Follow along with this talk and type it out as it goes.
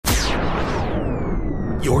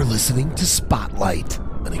You're listening to Spotlight,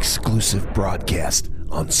 an exclusive broadcast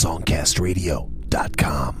on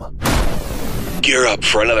songcastradio.com. Gear up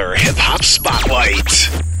for another hip-hop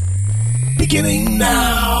Spotlight. Beginning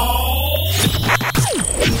now.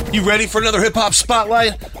 You ready for another hip-hop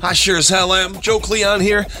Spotlight? I sure as hell am. Joe Cleon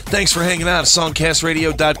here. Thanks for hanging out at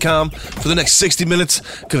songcastradio.com. For the next 60 minutes,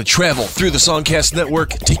 gonna travel through the Songcast network,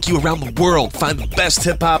 take you around the world, find the best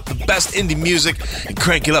hip-hop, the best indie music, and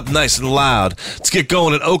crank it up nice and loud. Let's get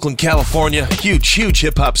going in Oakland, California. Huge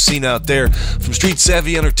hip-hop scene out there. From Street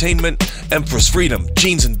Savvy Entertainment, Empress Freedom,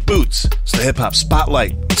 Jeans and Boots. It's the hip-hop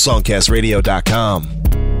Spotlight at songcastradio.com.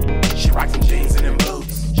 She rocks them jeans and them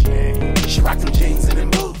boots. She rocks them jeans and them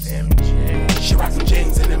boots. She rocks them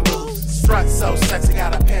jeans and them boots. Strut so sexy,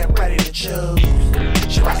 got a pimp ready to choose.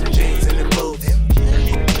 She rocks them jeans and them boots.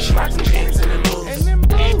 She rocks them jeans and them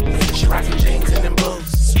boots. She rocks them jeans and them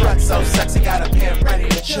boots. Strut so sexy, got a pimp ready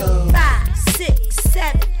to choose. 5, 6,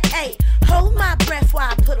 7, 8. Hold my breath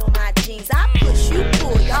while I put on my jeans. I push, you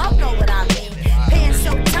pull, y'all know what I mean. Pants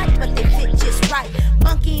so tight, but they fit just right.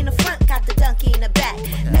 Monkey in the front, got the donkey in the back.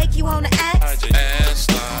 Make you wanna ask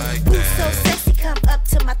like boots so sexy, come up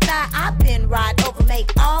to my thigh. I've been ride over,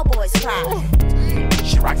 make all boys cry.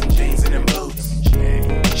 She rocks them jeans and them boots.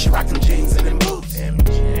 She rocks them jeans and them boots.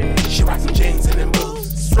 She rocks them jeans and them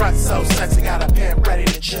boots. Strut so sexy, got a pimp ready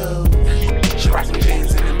to choose. She rocks them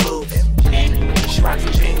jeans and them boots. She rocks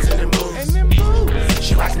them jeans and them boots.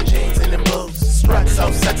 She rocks them jeans and them boots. Strut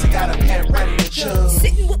so sexy, got a pimp ready to choose.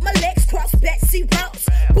 Sitting with my legs crossed, Betsy Ross.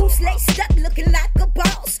 Boots laced up, looking like a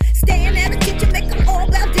boss. Staying at attention, make them all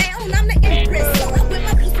bow down. I'm the Empress, so I wear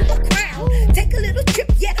my boots with a crown. Take a little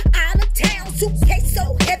trip, yeah, out of town. Suitcase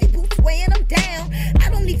so heavy, boots weighing them down. I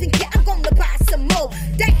don't even care, I'm gonna buy some more.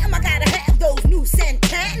 Damn, I gotta have those new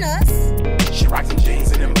Santanas. She rocks them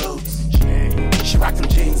jeans and them boots. She rocks them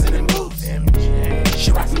jeans and them boots.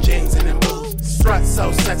 She rocks them jeans and them boots. Strut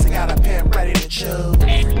so sexy, got a pimp ready to choose.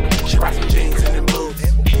 She rocks them jeans and them boots.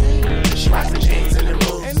 She rocks them jeans and them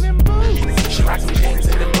boots. She rocks them jeans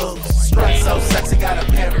and them boots. Strut so sexy, got a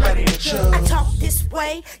pimp ready to choose. I talk this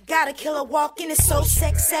way, got a killer walking, it's so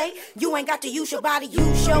sexy. You ain't got to use your body,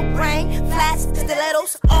 use your brain. Flats,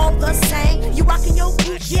 stilettos, all the same. You rocking your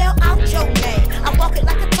boots, yell out your name. I walk it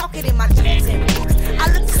like I talk it in my jeans and boots. I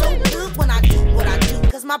look so good when I do what I do,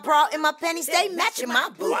 cause my bra and my panties, they matching my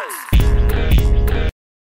boots.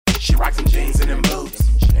 She rocks them jeans and them boots.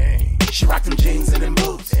 She rocks them jeans and them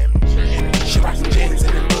boots. She rocks them jeans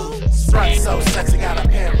and them boots. Strut so sexy, got a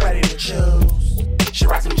pimp ready to choose. She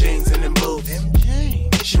rocks them jeans and them boots.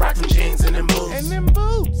 She rocks them jeans and them boots.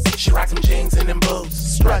 She rocks them jeans and them boots.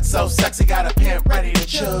 Strut so sexy, got a pimp ready to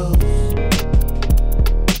choose.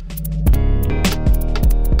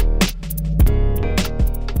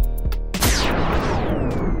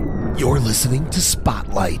 You're listening to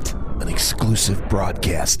Spotlight, an exclusive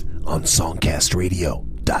broadcast on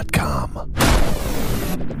songcastradio.com.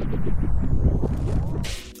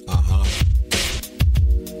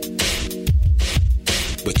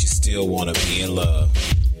 But you still wanna be in love.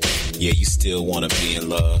 Yeah, you still wanna be in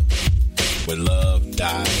love. When love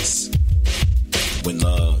dies. When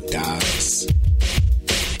love dies.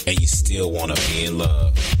 And you still wanna be in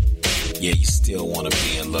love. Yeah, you still wanna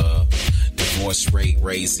be in love. Divorce rate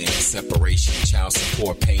raising, separation, child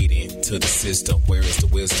support paid into the system. Where is the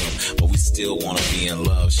wisdom? But we still want to be in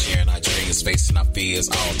love, sharing our dreams, facing our fears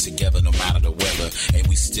all together, no matter the weather. And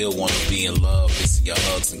we still want to be in love, missing your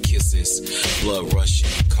hugs and kisses, blood rushing,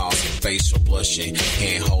 causing facial blushing,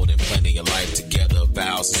 hand holding, planning your life together.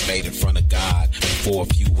 Vows is made in front of God before a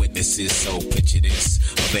few witnesses. So picture this,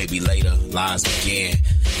 a baby later, lies begin.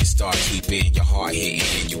 You start keeping your heart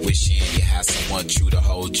hitting, you wishing you had someone true to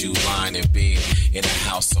hold you, lying in bed in a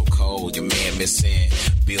house so cold, your man missing,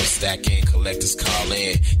 bills stacking, collectors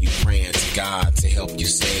calling, you praying to God to help you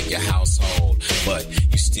save your household, but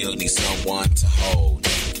you still need someone to hold,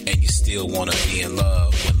 and you still want to be in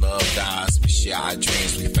love. When love dies, we share our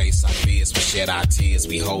dreams, we face our fears, we shed our tears,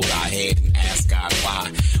 we hold our head and ask God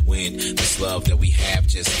why, when this love that we have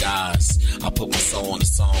just dies. I put my soul on a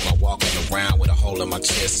song, I'm walking around with a hole in my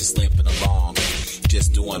chest, just limping along,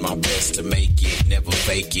 just doing my best to make it, never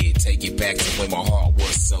fake it, take it back to when my heart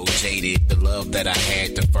was so jaded. The love that I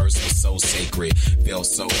had the first was so sacred, felt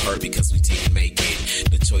so hurt because we didn't make it.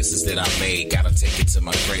 The choices that I made, gotta take it to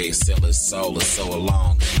my grave, sell his soul is so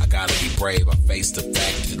long. I gotta be brave, I face the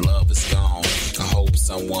fact that love is gone. I hope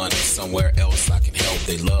someone somewhere else I can help hope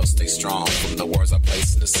they love stay strong. From the words I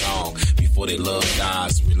place in the song, before their love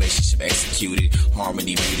dies, relationship executed,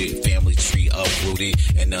 harmony muted, family tree uprooted,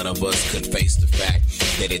 and none of us could face the fact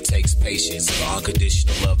that it takes patience for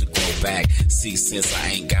unconditional love to grow back. See, since I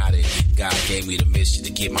ain't got it, God gave me the mission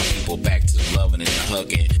to get my people back to the loving and the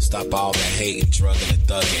hugging. Stop all that hating, drugging, and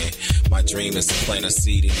thugging. My dream is to plant a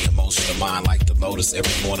seed in the emotional mind like the lotus.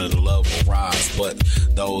 Every morning the love will rise. But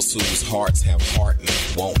those whose hearts have hardened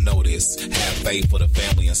won't notice. Have faith for the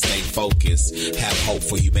family and stay focused. Have hope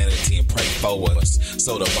for humanity and pray for us,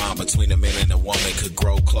 so the bond between the man and the woman could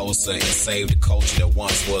grow closer and save the culture that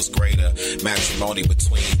once was greater. Matrimony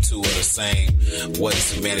between two are the same. What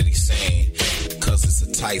is humanity saying? Cause it's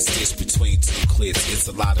a tight stitch between two clits. It's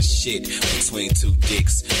a lot of shit between two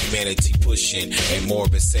dicks. Humanity pushing a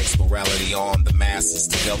morbid sex morality on the masses.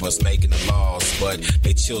 The government's making the laws, but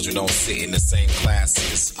their children don't sit in the same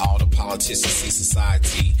classes. All the politicians see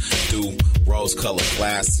society through rose-colored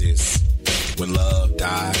glasses. When love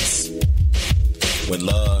dies, when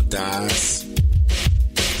love dies,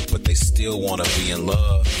 but they still wanna be in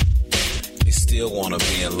love. They still wanna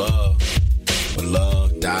be in love. When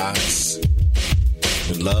love dies,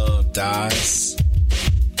 when love dies,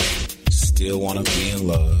 still wanna be in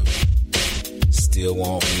love. Still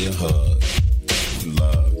want me a hug. When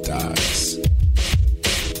love dies,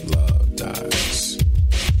 love dies.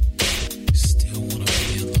 Still wanna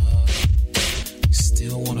be in love.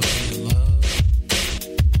 Still wanna be in love.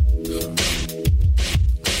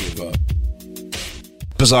 I give up.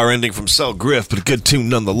 Bizarre ending from Cell Griff, but a good tune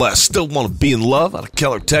nonetheless. Still Want to Be in Love out of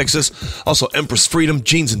Keller, Texas. Also Empress Freedom,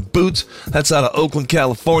 Jeans and Boots. That's out of Oakland,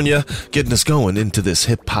 California. Getting us going into this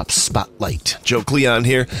hip-hop spotlight. Joe Cleon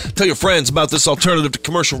here. Tell your friends about this alternative to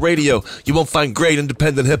commercial radio. You won't find great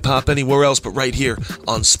independent hip-hop anywhere else but right here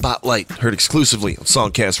on Spotlight. Heard exclusively on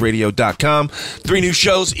songcastradio.com. 3 new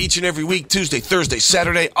shows each and every week, Tuesday, Thursday,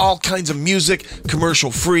 Saturday. All kinds of music,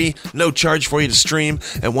 commercial-free, no charge for you to stream.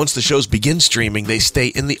 And once the shows begin streaming, they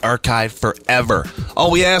stay in the archive forever.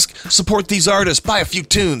 All we ask, support these artists, buy a few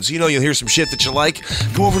tunes. You know you'll hear some shit that you like.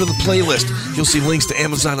 Go over to the playlist. You'll see links to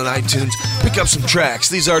Amazon and iTunes. Pick up some tracks.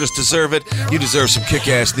 These artists deserve it. You deserve some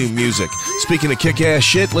kick-ass new music. Speaking of kick-ass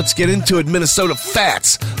shit, let's get into it. Minnesota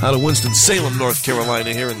Phatz out of Winston-Salem, North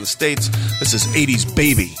Carolina here in the States. This is 80s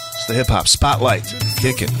Baby. It's the hip-hop spotlight.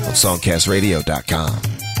 Kick it on songcastradio.com.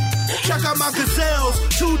 Check out my gazelles,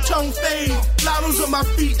 two-tone fade, lottos on my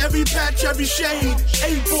feet, every patch, every shade,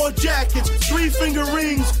 8-ball jackets, 3-finger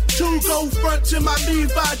rings, 2 gold fronts in my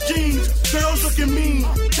Levi jeans, girls looking mean,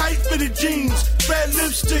 tight-fitted jeans, red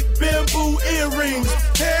lipstick, bamboo earrings,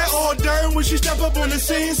 hair all done when she step up on the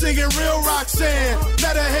scene, singing real Roxanne,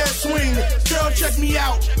 let her hair swing, girl check me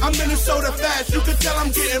out, I'm Minnesota Phatz, you can tell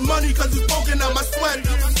I'm getting money cause it's poking on my sweat,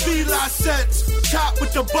 Fila sets, top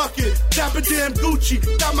with the bucket, Dapper damn Gucci,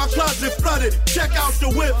 got my closet flooded, check out the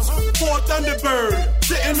whips, 4 Thunderbird,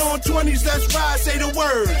 sitting on 20s, let's ride, say the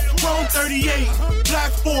word, Chrome 38,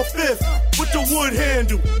 black 4/5, with the wood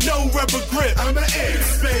handle, no rubber grip, I'm an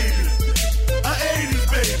 80s baby, an 80s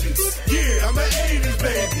baby, yeah, I'm an 80s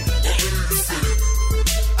baby,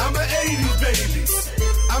 I'm an 80s baby,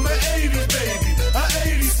 I'm an 80s baby, an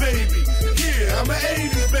 80s baby, yeah, I'm an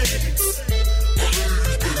 80s baby,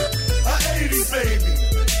 an 80s baby,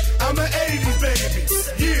 I'm an 80s baby,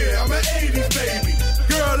 yeah, I'm an 80s baby.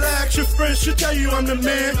 Girl, ask your friends, she'll tell you I'm the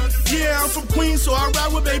man. Yeah, I'm from Queens, so I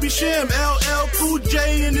ride with Baby Sham. LL Cool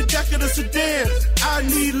J in the deck of the sedan. I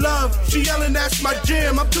need love, she yelling, that's my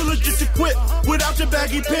jam. I'm too legit to quit without the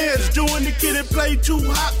baggy pants. Doing the kid and play too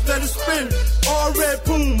hot, let it spin. All red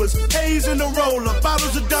Pumas, haze in the roller,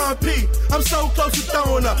 bottles of Don P. I'm so close to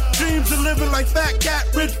throwing up. Dreams of living like Fat Cat,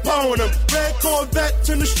 Rich pulling them. Red Corvettes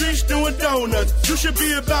in the streets doing donuts. You should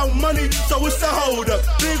be about money, so it's a hold up.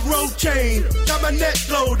 Big road chain, got my neck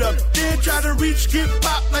glowed up. Then try to reach, get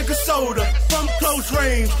popped like a soda. From close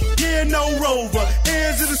range, yeah, no rover.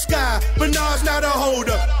 Hands in the sky, but nah, it's not a hold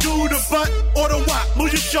up. Do the butt or the wop,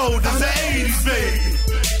 move your shoulders. I'm an 80s baby,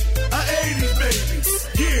 an 80s baby.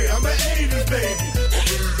 Yeah, I'm an 80s baby.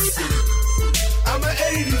 I'm an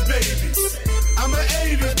 80s baby. I'm an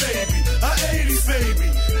 80s baby. An 80s baby.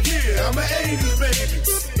 Yeah, I'm an 80s baby.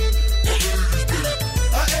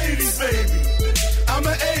 An 80s baby. I'm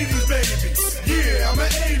an 80s baby. Yeah, I'm an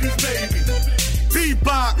 80s baby.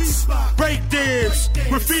 Beatbox, breakdance,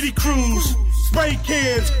 graffiti crews, spray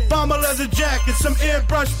cans, bomber leather jackets, some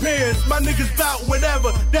airbrush pens. My niggas bout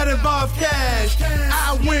whatever that involve cash.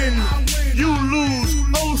 I win, you lose.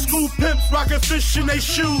 Old school pimps rockin' fish in they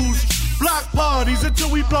shoes. Block parties until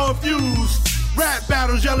we blow a fuse. Rap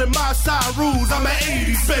battles yelling my side rules. I'm an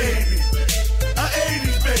 80s baby, an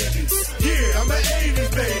 80s baby. Yeah, I'm an 80s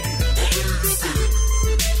baby.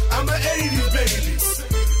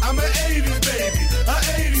 I'm an 80s baby, a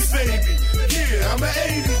 80s baby. Yeah, I'm an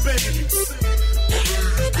 80s baby.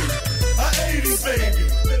 A 80s baby.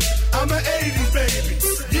 I'm an 80s baby.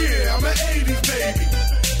 Yeah, I'm an 80s baby.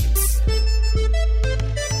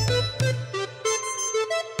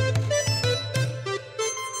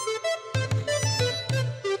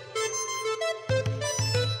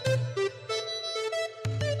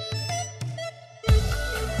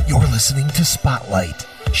 You're listening to Spotlight,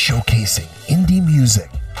 showcasing indie music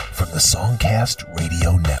from the Songcast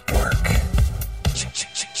Radio Network.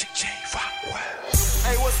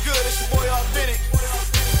 Hey, what's good? It's your boy Authentic,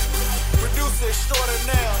 producer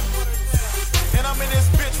extraordinaire, and I'm in this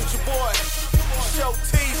bitch with your boy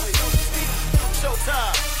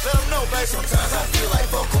Showtime. Let them know, baby. Sometimes I feel like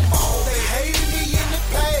fuck them all. They hated me in the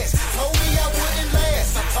past, told me I wouldn't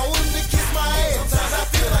last. I told them to kiss my ass. Sometimes I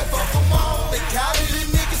feel like fuck them all. They counted the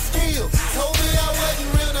nigga skill, told me I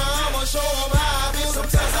wasn't real. Now I'ma show them how I feel.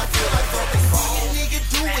 Sometimes I feel like fuck them all. See a nigga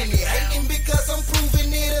doing it, hating because I'm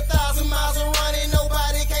proving it. 1,000 miles of running,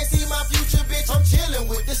 nobody can't see my future, bitch. I'm chilling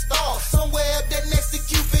with the stars, somewhere up there next to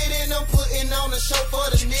Cupid, and I'm putting on a show for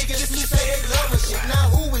the niggas who say they love my shit. Now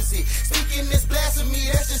who is it? Speaking this blasphemy,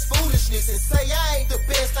 that's just foolishness. And say I ain't the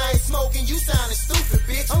best, I ain't smoking, you sounding stupid,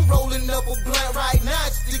 bitch. I'm rolling up a blunt right now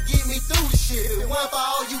just to get me through the shit. If it weren't for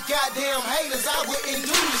all you goddamn haters, I wouldn't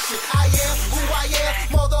do this shit. I am who I am,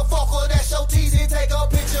 motherfucker, that's your teasing. Take a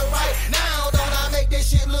picture right now, don't I make this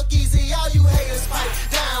shit look easy? All you haters pipe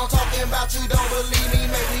down, talking about you don't believe me,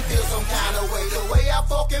 make me feel some kind of way. The way I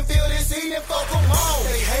fucking feel this evening, fuck them all.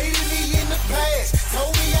 They hated me in the past,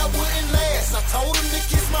 told me I wouldn't last. I told them to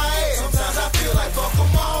kiss my ass. Sometimes I feel like fuck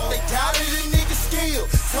them all. They doubted the nigga skill,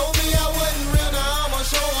 told me I wasn't real. Now I'ma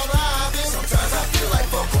show them how I feel. Sometimes I feel like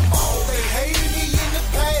fuck them all. They hated me in the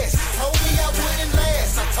past, told me I wouldn't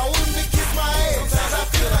last. I told them to kiss my ass. Sometimes I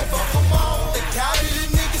feel like fuck them all. They doubted the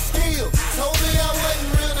nigga skill, told me I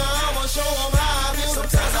wasn't real. Now I'ma show them how I feel.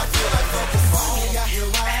 Sometimes I feel like fuck them all. They out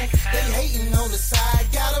here right, they hating on the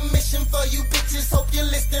side. Got a mission for you bitches, hope you're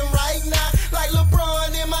listening right now. Like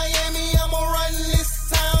LeBron in Miami, I'ma run this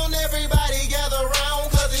town. Everybody gather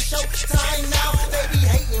round, cause it's showtime now. They be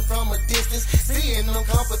hating from a distance, seeing no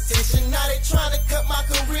competition. Now they trying to cut my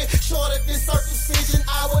career shorter than circumcision.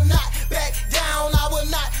 I will not back down, I will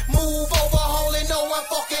not move over, holding no one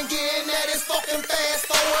fucking getting that is fucking fast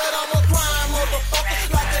forward. I'm a grind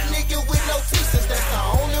motherfucker, like a nigga with no pieces. That's the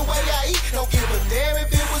only way I eat. Don't give a damn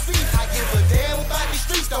if it was me. I give a damn about these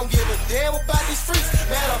streets, don't give a damn about these streets.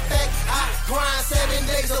 Matter of fact, I grind 7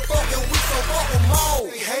 days a fucking week, so fuck them all.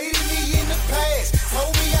 They hated me in the past,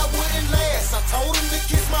 told me I wouldn't last. I told them to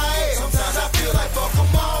kiss my ass. Sometimes I feel like fuck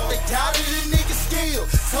them all. They doubted the nigga skill,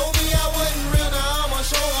 told me I wasn't real. Now I'ma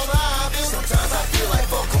show them how I feel. Sometimes I feel like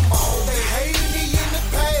fuck them all. They hated me in the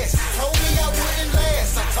past, told me I wouldn't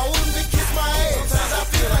last. I told them to kiss my ass. Sometimes I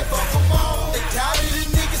feel like fuck them all. They doubted the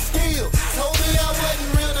nigga skill, told me I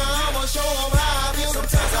wasn't real. Now I'ma show them how I feel.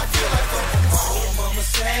 Sometimes I feel like fuck them all. I'm a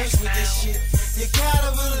savage with this shit, you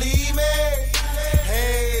gotta believe me.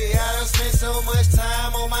 Hey, I done spent so much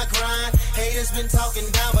time on my grind. Haters been talking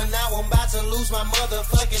down, but now I'm about to lose my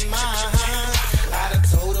motherfucking mind. I done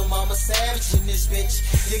told them I'm a savage in this bitch,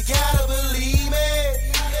 you gotta believe me.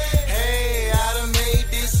 Hey, I done made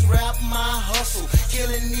this rap my hustle,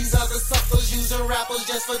 killing these other suckers, using rappers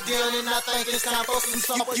just for dealing. I think it's time for some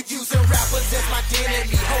support. You using rappers as my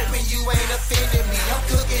enemy, hoping you ain't offending me. I'm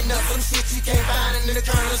cooking up some shit you can't find in the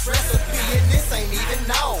Colonel's recipe, and this ain't even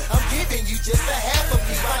all. I'm giving you just a half of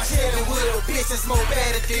me. My chilling with a bitch is more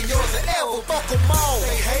better than yours than ever. Fuck them all.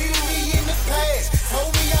 They hated me in the past,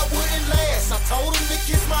 told me I wouldn't last. I told them to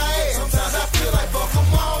kiss my ass. Sometimes I feel like fuck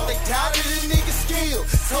them all. They doubted the nigga skill,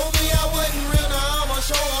 told me I wasn't real. Now I'ma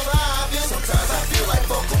show them how I feel. Sometimes I feel like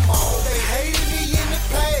fuck them all. They hated me in the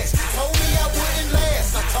past, told me I wouldn't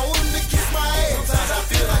last. I told them to kiss my ass. Sometimes I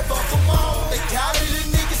feel like fuck them all. They doubted the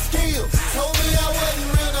nigga skill, told me I wasn't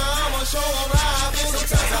real. Now I'ma show them how I feel.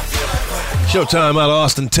 Sometimes I feel like fuck them all. Showtime out of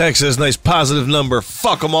Austin, Texas. Nice positive number.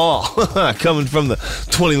 Fuck them all. Coming from the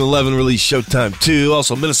 2011 release Showtime 2.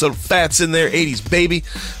 Also Minnesota Phatz in there. 80s baby.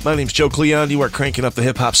 My name's Joe Cleon. You are cranking up the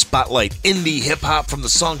hip-hop spotlight. Indie hip-hop from the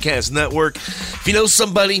Songcast Network. If you know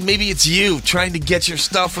somebody, maybe it's you, trying to get your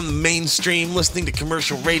stuff from the mainstream, listening to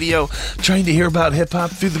commercial radio, trying to hear about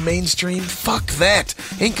hip-hop through the mainstream, fuck that.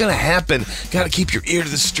 Ain't gonna happen. Gotta keep your ear to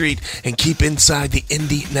the street and keep inside the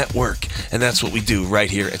indie network. And that's what we do right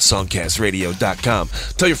here at Songcast Radio. songcastradio.com.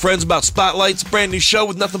 Tell your friends about Spotlight's brand new show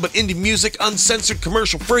with nothing but indie music, uncensored,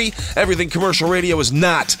 commercial-free. Everything commercial radio is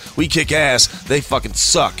not. We kick ass. They fucking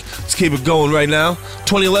suck. Let's keep it going right now.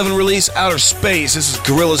 2011 release, Outer Space. This is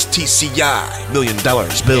Gorrilaz-TCI. $1 Million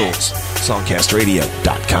Bills.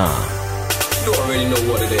 Songcastradio.com. You already know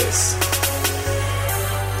what it is.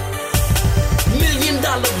 $1 million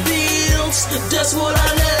bills, that's what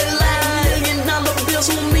I look like. $1 million bills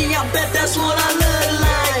on me, I bet that's what I look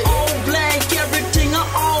like. All black everything,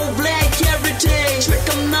 all black everything. Trick,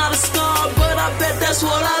 I'm not a star, but I bet that's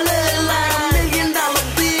what I look like. $1 million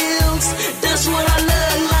bills, that's what I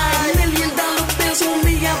look like. $1 million bills on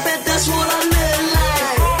me, I bet that's what I look like.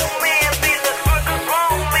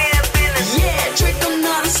 Yeah, trick, I'm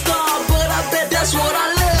not a star, but I bet that's what I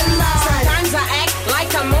look like. Sometimes I act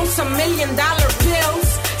like I'm on some $1 million bills.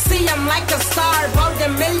 See, I'm like a star about the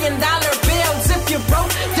 $1 million bills. If you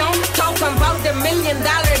broke, don't talk about the $1 million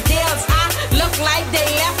deals. I look like they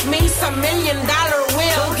left me some $1 million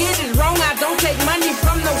will. Don't get it wrong, I don't take money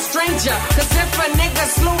from no stranger. Cause if a nigga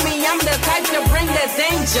slew me, I'm the type to bring the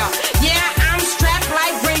danger. Yeah, I'm strapped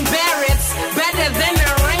like Green Berets, better than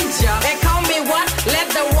a ranger. They call me what?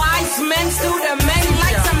 Let the wise men do the manger.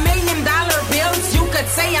 Like some $1 million bills, you could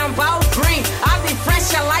say I'm about green. I be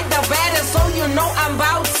fresher like the baddest, so you know I'm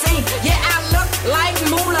about seen. Yeah, I look like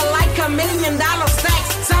moolah, like $1 million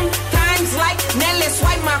stacks. Sometimes like Nelly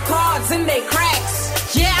swipe my cards and they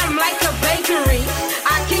cracks. Yeah, I'm like a bakery,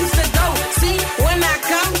 I keep the dough. See, when I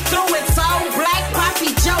come through, it's all black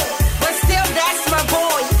Poppy Joe. But still, that's my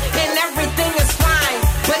boy, and everything is fine.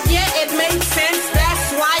 But yeah, it made sense,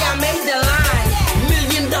 that's why I made the line. $1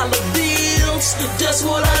 million bills, that's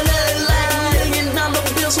what I look like. $1 million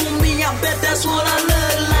bills on me, I bet that's what I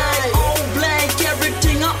look like. All black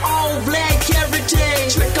everything, all black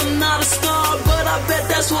everything. Trick, I'm not a star, but I bet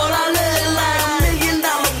that's what I look like. $1 million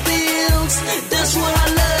bills, that's what I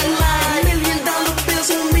look like. $1 million bills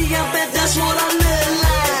on me, I bet that's what I look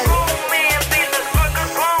like.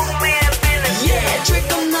 Yeah, trick,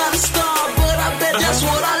 I'm not a star, but I bet that's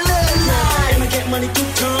what I look like. And I get money 2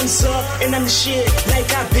 times up, and I'm the shit.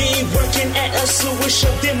 Like I been working at a sewer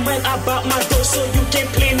shop. Then when I bought my door, so you can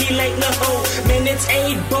play me like no hoe. Man, it's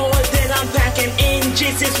 8 ball that I'm packing in.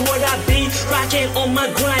 This is what I be rocking on my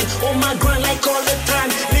grind like all the time.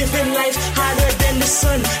 Living life hotter than the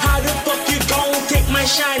sun. How the fuck you gon' take my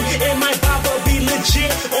shine? And my barber be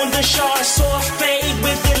legit on the shore, so I fade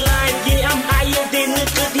with the line. Yeah, I'm higher than the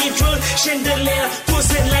cathedral chandelier,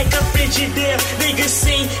 pushing like a Frigidaire. Niggas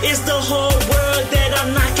say it's the whole world that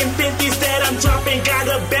I'm knocking, 50s that I'm dropping. Got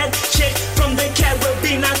a bad chick from the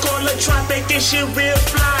Caribbean, I call her tropic, and she will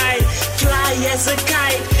fly as a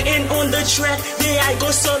kite. And on the track, yeah, I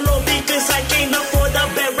go solo because I can't afford a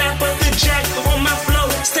bad rapper to jack on my flow.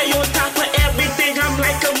 Stay on top of everything, I'm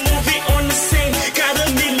like a movie on the scene. Got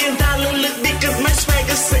 $1 million look because my swag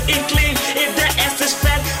is sitting clean. If the ass is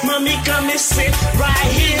fat, mommy come and sit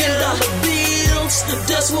right here. $1 million bills,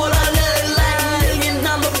 that's what I look like. $1 million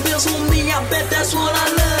bills on me, I bet that's what I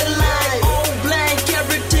look like. All black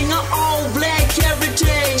everything, all black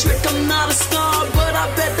everything. Trick, I'm not a star, but I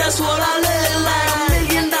bet that's what I look like.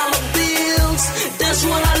 $1 million bills, that's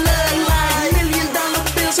what I look like. $1 million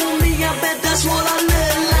bills on me, I bet that's what I look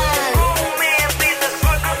like.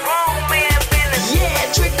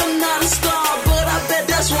 Yeah, trick, I'm not a star, but I bet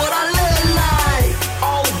that's what I look like.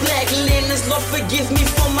 All black linens, Lord forgive me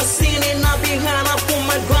for my sin, and I behind up on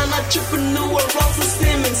my grind. Entrepreneur, Ross and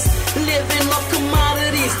Simmons, living off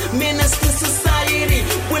commodities, menace to society.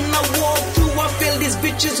 When I walk through, I feel these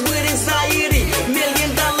bitches with anxiety. $1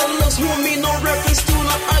 million looks want me, no reference to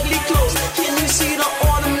no ugly clothes. Can you see the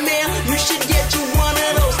order, man? You should get you one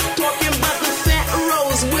of those. Talking about the fat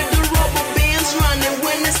rolls with the rubber bands running.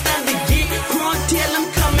 When it's time to get crunk, tell them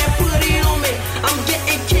come and put it on me. I'm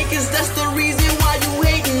getting kickers, that's the reason why you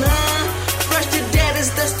hating, huh? Fresh to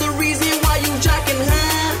daddies, that's the reason why you jocking,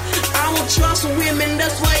 huh? I don't trust women,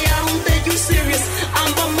 that's why I don't think you serious.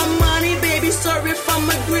 I'm on my money, baby, sorry if I'm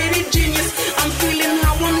a greedy genius. I'm feeling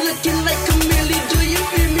how I'm looking like a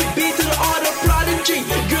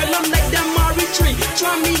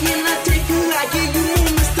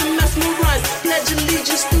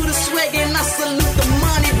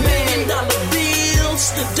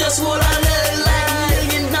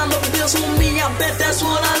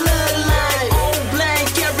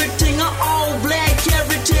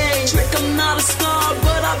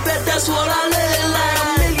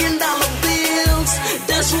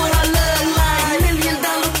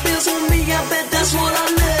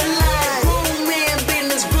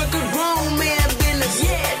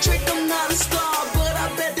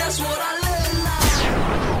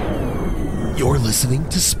listening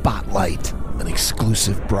to Spotlight, an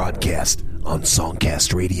exclusive broadcast on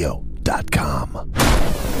songcastradio.com.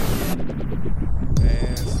 Hey,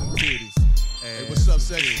 what's up,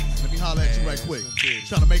 sexy? Let me holler at you right quick.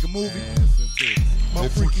 Trying to make a movie? My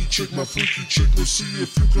freaky chick, let's see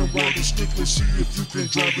if you can ride the stick, let's see if you can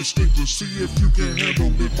drive the stick, let's see if you can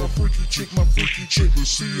handle it. My freaky chick, let's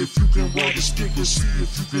see if you can ride the stick, let's see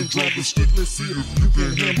if you can drive the stick, let's see if you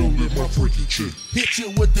can handle it. My freaky chick. Hit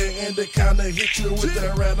you with the anaconda, hit you with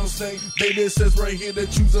the rattlesnake. Baby, it says right here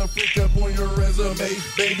that you's a freak up on your resume.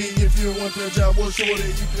 Baby, if you want the job, well,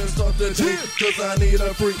 shorty, you can start the day. Cause I need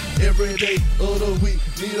a freak every day of the week.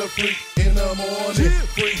 Need a freak in the morning,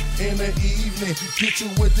 freak in the evening. Hit you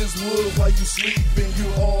with this wood while you sleeping. You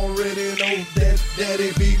already know that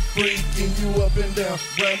daddy be freaking you up and down,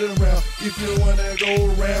 round and round. If you wanna go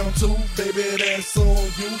round two, baby, that's on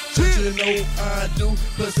you. But you know I do.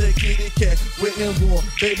 Plus that kitty cat with him born.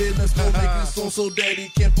 Baby, let's go make this song so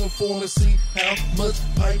daddy can perform and see how much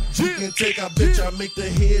pipe you can take. I bet y'all make the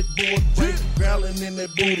headboard break. Growling in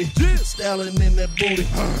that booty, styling in that booty.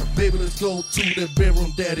 Baby, let's go to the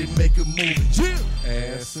bedroom, daddy, make a movie.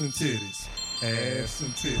 Ass and titties. Ass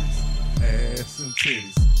and titties, ass and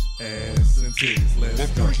titties, ass and titties.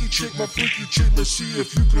 Let's go. My freaky chick, let's see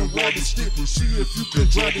if you can ride the stick, let's see if you can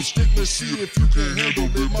drive the stick, let's see if you can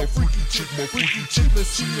handle it. My freaky chick, let's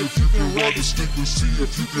see if you can ride the stick, let's see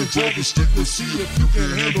if you can drive the stick, let's see if you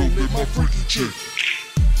can handle it. My freaky chick.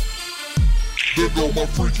 There go my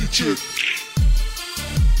freaky chick.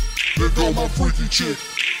 There go my freaky chick.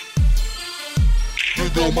 There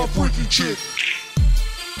go my freaky chick.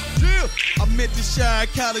 Yeah, I met this shy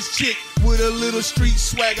college chick with a little street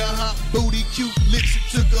swagger, hot booty, cute lips. It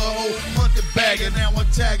took a whole month to bag her. Now I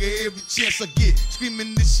tag her every chance I get,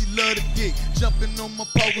 screaming that she love the dick, jumping on my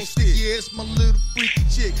pogo stick. Yeah, it's my little freaky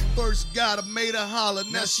chick. First got her, made her holler.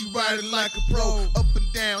 Now she riding like a pro, up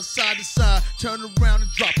and down, side to side, turn around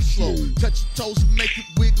and drop it slow. Touch your toes and make it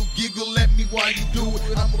wiggle, giggle at me while you do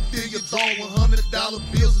it. I'ma fill your dome with $100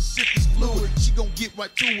 bills and sip this fluid. She gon' get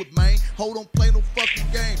right to it, man. Hold on, play no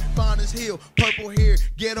fucking game. Fine as hell, purple hair,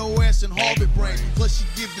 ghetto ass and Harvard brain. Plus she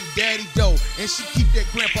giving daddy dough, and she keep that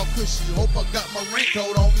grandpa cushy. Hope I got my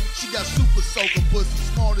raincoat on me. She got super soaker pussy,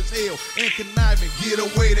 smart as hell, and conniving. Get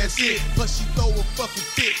away, that's it. Plus she throw a fucking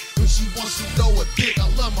fit when she wants to throw a dick. I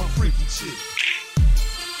love my freaky chick.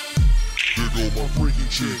 There go my freaky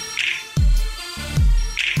chick.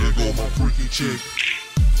 There go my freaky chick.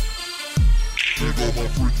 There go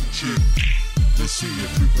my freaky chick. Let's see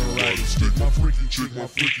if you can ride the stick. My freaky chick,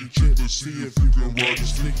 let's see if you can ride the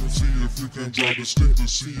stick. Let's see if you can drive the stick.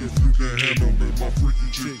 Let's see if you can handle it. My freaky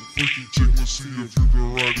chick, let's see if you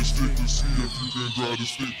can ride the stick. Let's see if you can drive the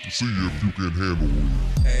stick. Let's see if you can handle it.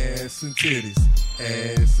 Ass and titties,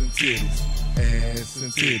 ass and titties, ass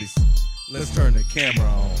and titties. Let's turn the camera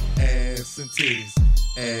on. Ass and titties,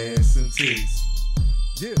 ass and titties.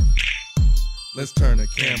 Yeah. Let's turn the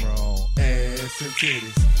camera on. Ass and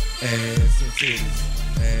titties, ass and titties,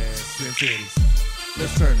 ass and titties.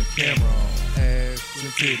 Let's turn the camera on. Ass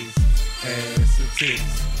and titties, ass and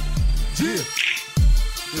titties. Yeah.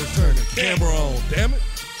 Let's turn the camera on, damn it.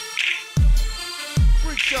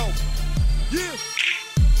 Freak show. Yeah.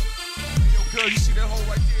 Hey, yo, girl, you see that hole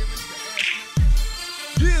right there,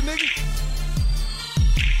 nigga? Yeah, nigga.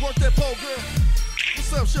 Work that pole, girl.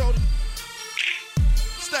 What's up, shorty?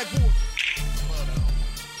 Stack board.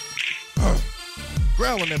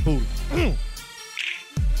 Growling that booty.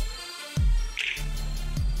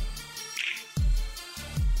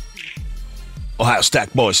 Ohio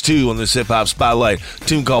Stack Boys 2 on this hip-hop spotlight.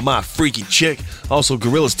 Tune called My Freaky Chick. Also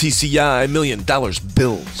Gorrilaz-TCI, $1 Million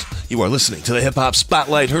Bills. You are listening to the hip-hop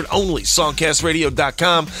spotlight, heard only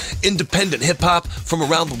songcastradio.com. Independent hip-hop from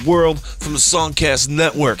around the world, from the Songcast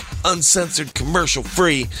Network. Uncensored,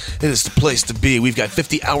 commercial-free. It is the place to be. We've got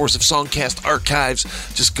 50 hours of Songcast archives.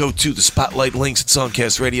 Just go to the spotlight links at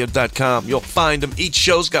songcastradio.com. You'll find them. Each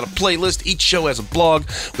show's got a playlist. Each show has a blog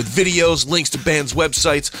with videos, links to bands'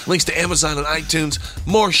 websites, links to Amazon and iTunes.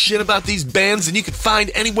 More shit about these bands than you can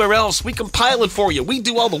find anywhere else. We compile it for you. We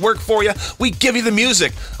do all the work for you. We give you the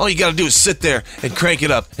music. All you gotta do is sit there and crank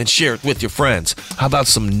it up and share it with your friends. How about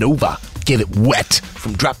some Nova? Get it wet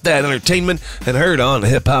from Drop That Entertainment and heard on the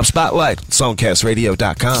Hip Hop Spotlight at songcastradio.com.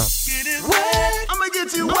 Get it wet, I'ma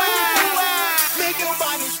get you wet. Make your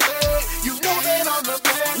body sweat. You know that I'm the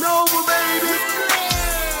best. Nova, baby.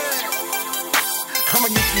 I'ma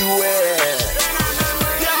get you wet.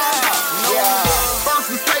 Yeah.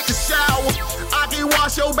 First we take a shower. I can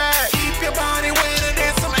wash your back. Keep your body wetter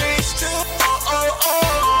than some H2.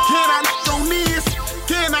 Can I on this?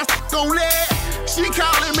 Can I on that? She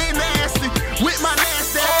calling me nasty with my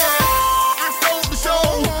nasty ass. I sold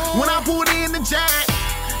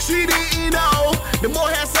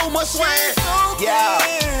super swag. Yeah,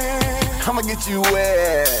 I'ma get you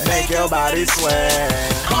wet, make your body sweat.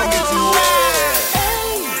 I'ma get you wet.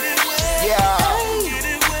 Yeah,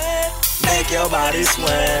 make your body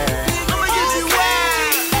sweat. I'ma get you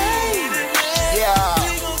wet. Yeah,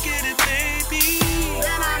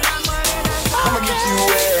 I'ma get you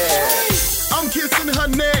wet. I'm kissing her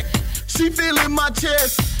neck, she feeling my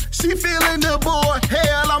chest. She feeling the boy,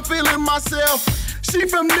 hell, I'm feeling myself. She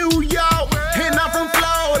from New York, and I'm from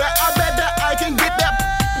Florida. I bet that I can get that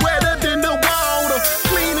wetter than the water.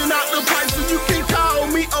 Cleaning out the pipes so you can call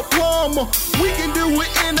me a plumber. We can do it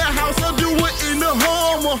in the house or do it in the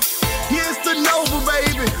Hummer. Here's the Nova,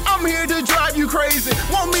 baby. I'm here to drive you crazy.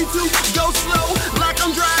 Want me to go slow like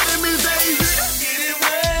I'm driving Miss Daisy? Get it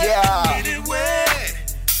wet, yeah. Get it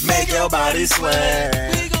wet. Make your body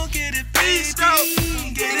sweat. We gon' get it, baby.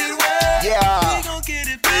 Get it wet, yeah. We gon' get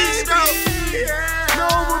it, baby.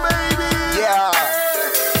 Nova, baby. Yeah.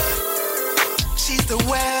 She's the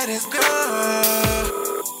wettest girl.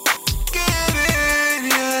 Get it,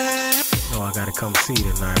 yeah. No, I gotta come see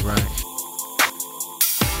you tonight, right?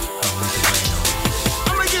 I'll make it rain on you.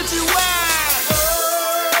 I'ma get you wet.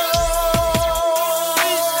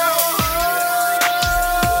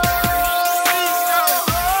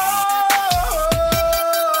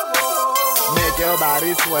 Make your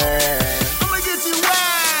body sweat. I'ma get you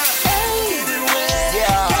wet. Get it wet.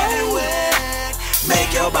 Yeah. Get it wet.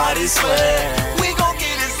 Make your body sweat. We gon'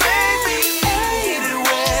 get it, baby. Get it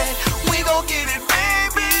wet. We gon' get it,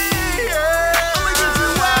 baby. I'ma get you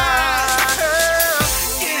wet.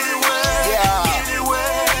 Get it wet. Yeah. Get it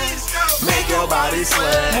wet. Make your body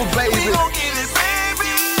sweat. Well, baby. We gon' get it,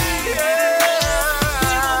 baby.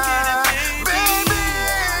 Baby.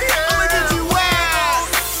 I'ma get you wet.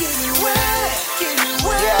 Get it wet. Get it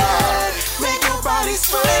wet. Yeah. Make your body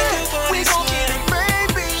sweat. We gon' get it,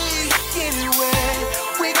 baby. Get it wet.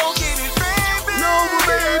 We gon' get it, baby. Nova,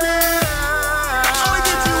 baby. I'ma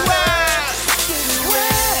get you wet. Get it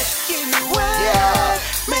wet. Get it wet. Yeah.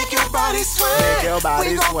 Make your body sweat. Make your body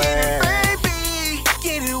we gon' sweat. Get it, baby.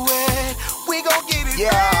 Get it wet. We gon' get it,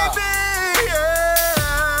 Yeah. baby.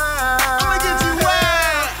 I'ma get you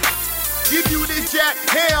wet. Give you this Jack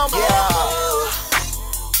Ham. Yeah.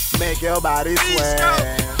 Make your body sweat.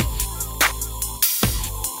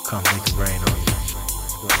 Come make it rain on you. That's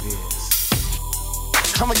what it is.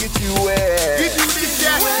 I'ma get you wet. Give you this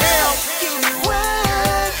Jack Ham. Get it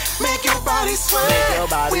wet. Make your body sweat. Make your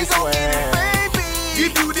body we gon' get it, sweat. baby.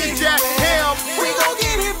 Give you this Get it Jack wet. Ham. We gon'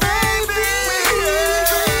 get it, baby.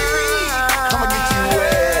 I'ma get you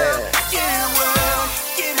wet. Get it wet.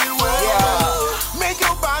 Get it wet. Yeah. Make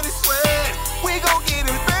your body sweat. We gon' get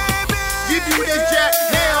it, baby. Give you this Jack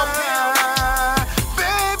Ham.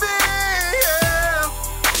 Baby.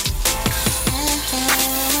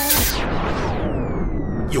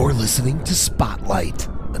 You're listening to Spotlight,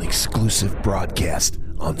 an exclusive broadcast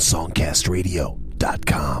on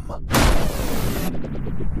songcastradio.com.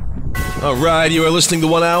 All right, you are listening to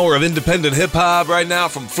 1 hour of independent hip-hop right now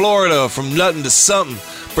from Florida, from nothing to something.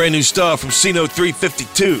 Brand new stuff from Cino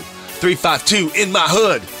 352 in my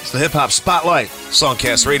hood. It's the hip-hop Spotlight,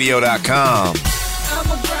 songcastradio.com.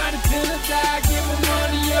 I'ma grind it till it's I give my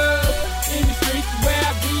money up. In the streets is where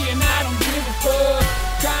I be and I don't give a fuck.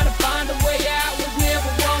 Trying to find a way out was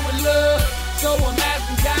never one with love. So I'm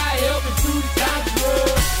asking God help me through the times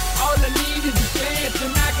rough. All I need is a chance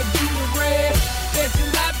and I can do the rest. That's a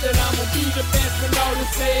life that I'ma be the best when all is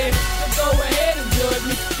said. So go ahead and judge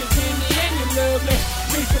me, cause in the end you love me.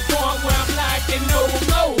 Reach the point where I'm like, they know I'm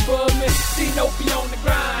low above me. See, no be on the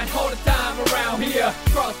grind all the time around here.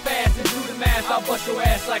 Cross paths and do the math, I'll bust your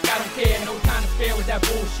ass like I don't care. No time to spare with that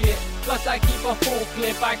bullshit. Plus I keep a full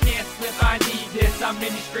clip, I can't slip, I need this. I'm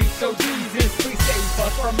in the streets, so Jesus, please save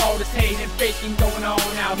us from all this hate and faking going on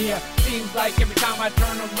out here. Seems like every time I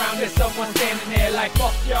turn around, there's someone standing there like,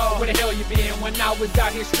 fuck y'all, where the hell you been? When I was out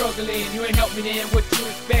here struggling, you ain't helped me then, what you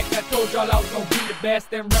expect? I told y'all I was gonna be the best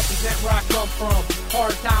and represent where I come from.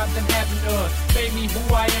 Hard times and having made me who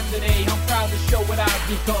I am today. I'm proud to show what I've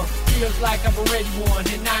become. Feels like I've already won,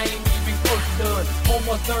 and I ain't even close to done.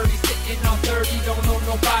 Almost 30, sitting on 30, don't know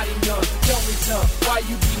nobody none. Tell me some, why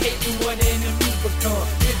you be hating what enemies become?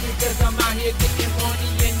 It's because I'm out here getting money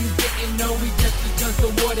and you didn't know me just because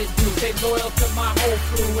of what it do. Stay loyal to my whole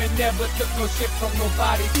crew and never took no shit from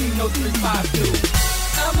nobody. Cino 352.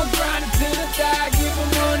 I'ma grind it till it's I give my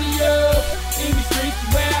money up. In the streets is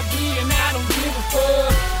where I be and I don't give a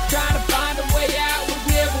fuck. Trying to find a way out was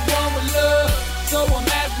never one with love. So I'm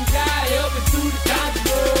asking God help me through the times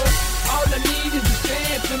rough. All I need is a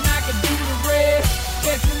chance and I can do the rest.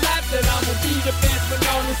 It's a life that I'ma be the best when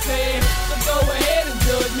all is said. So go ahead and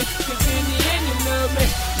judge me, cause in the end you love me.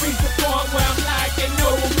 Reach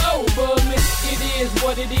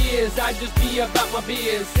what it is. I just be about my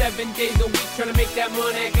biz. 7 days a week trying to make that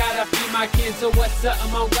money. Gotta feed my kids, so what's up?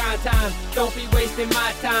 I'm on grind time. Don't be wasting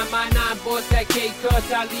my time. My 9 boys that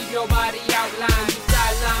K-cuts, I leave your body outlined.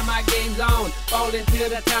 Sideline, my game's on. Ballin' till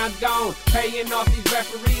the time's gone. Paying off these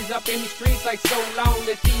referees up in the streets like so long.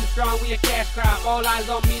 The team's strong, we a cash crop. All eyes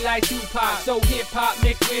on me like Tupac. So hip-hop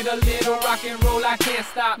mixed with a little rock and roll. I can't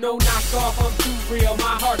stop. No knockoff, I'm too real.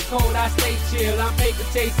 My heart's cold, I stay chill. I'm paper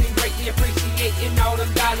chasing, greatly appreciating all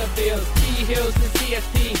them dollar bills. T-Hills and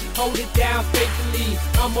CSP, hold it down faithfully.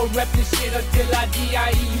 I'ma rep this shit until I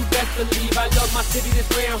die. You best believe I love my city, that's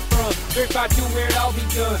where I'm from. Griff, I do where it all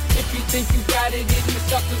begun. If you think you got it in you,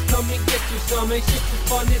 suckers come and get you some. Ain't shit for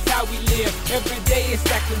fun, it's how we live. Every day is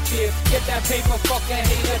stack them chips. Get that paper, fuck a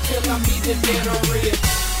hater till I'm either dead or rich.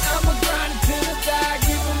 I'ma grind it till I die,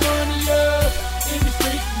 give them money up. In the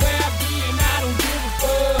streets where I be and I don't give a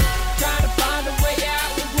fuck. Trying to find a way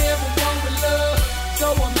out with never one with love. So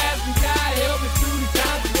I'm asking God help me through the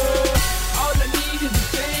times rough. All I need is a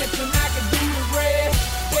chance and I can do the rest.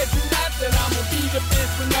 Bet you not that I'ma be the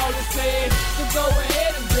best when all is said. So go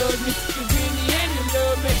ahead and judge me, cause in the end you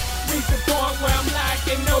love me. Reach the point where I'm like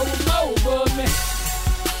ain't no more above me.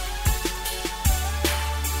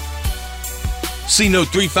 C-Note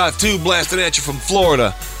 352 blasting at you from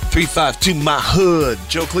Florida. 352 my hood.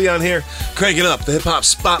 Joe Cleon here, cranking up the hip-hop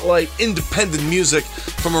spotlight, independent music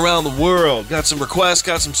from around the world. Got some requests,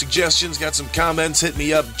 got some suggestions, got some comments, hit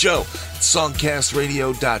me up, Joe at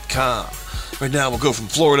songcastradio.com. Right now we'll go from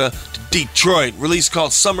Florida to Detroit. Release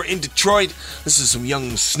called Summer in Detroit. This is some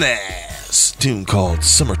young Snazz. Tune called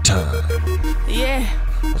Summertime. Yeah.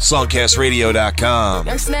 On songcastradio.com.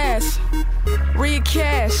 Young Snazz. Read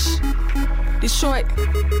Cash. Detroit.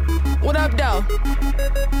 What up, though?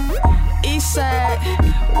 East side,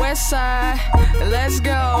 west side, let's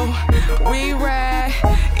go. We ride.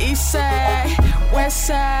 East side, west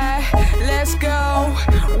side, let's go.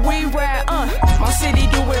 We ride. My city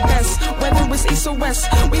do it best. Whether it's east or west,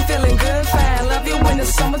 we feeling good, fine. Love you when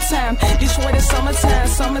it's summertime. Detroit is summertime,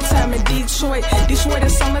 summertime in Detroit. Detroit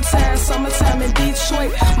is summertime, summertime in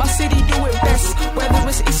Detroit. My city do it best. Whether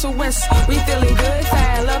it's east or west, we feeling good,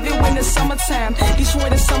 fine. Love you when it's summertime.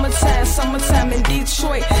 Detroit is summertime, summertime in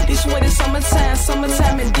Detroit. Detroit is summertime,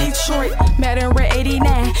 summertime in Detroit. Met in red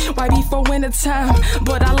 89, right before wintertime.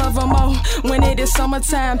 But I love them more when it is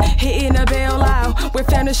summertime. Hitting a bell out with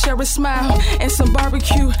family share a smile and some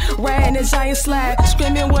barbecue, riding a giant slide.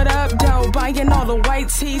 Screaming what up, though, buying all the white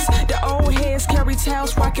tees. The old heads carry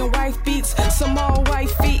towels, rocking white beats. Some old white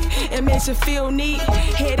feet, it makes you feel neat.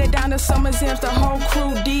 Headed down to Summer's Ends, the whole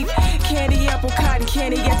crew deep. Candy, apple, cotton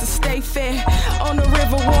candy, yet to stay fair. On the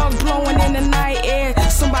river walk, blowing in the night air.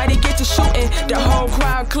 Somebody get to shooting, the whole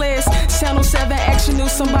crowd clears. Channel 7 action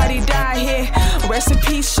news, somebody died here. Rest in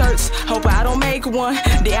peace shirts, hope I don't make one.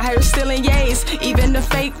 They out here stealing yays, even the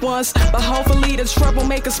fake ones. But hopefully the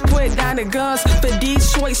troublemakers put down the guns. For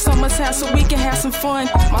Detroit summertime so we can have some fun.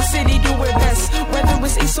 My city do it best, whether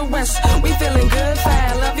it's east or west. We feeling good,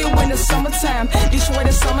 fine, love you when it's summertime. Detroit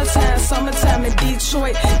is summertime, summertime in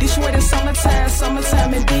Detroit. Detroit is summertime,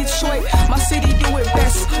 summertime in Detroit. My city do it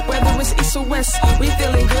best, whether it's east or west. We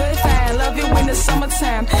feeling good, fine, love you when it's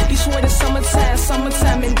summertime. Detroit is summertime,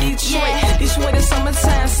 summertime in Detroit. Yeah. Detroit is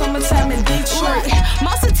summertime, summertime in Detroit.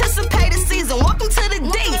 Most anticipated season, welcome to the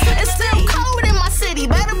D. It's still cold in my city,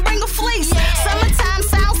 better bring a fleece. Yeah. Summertime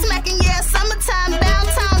sound smacking, yeah, summertime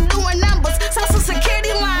downtown doing numbers. Social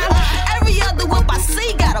security line, every other whip I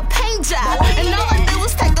see got a paint job. And all I did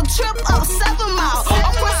was take a trip up 7 miles.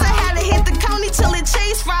 Of course I had to hit the Coney chili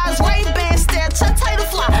cheese fries, Ray-Ban stare, potato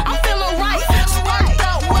fly. I'm feeling right, sparked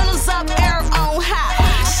up, windows up, air on high.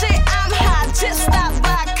 Shit, I'm high, just stopped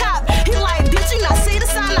by a cop. He like, did you not see the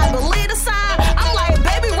sign? I believe the sign. I'm like,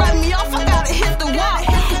 baby, write me off, I gotta hit the walk.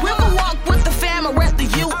 River walk with the fam, I rep the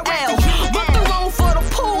UL. Book the room for the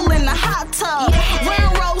pool in the hot tub.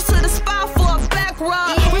 Railroads to the spot for a back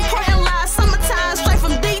rub. Reporting live summertime straight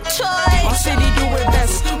from Detroit. My city do it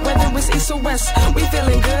best, whether it's east or west. We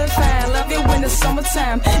feeling good, fine, love it when it's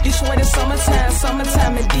summertime. Detroit is summertime,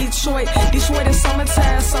 summertime in Detroit. Detroit is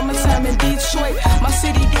summertime, summertime in Detroit. My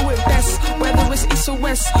city do it best, whether it's east or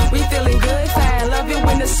west. We feeling good, fine, love it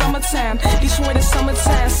when it's summertime. Detroit is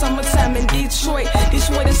summertime, summertime in Detroit.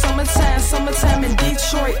 Detroit is summertime, summertime in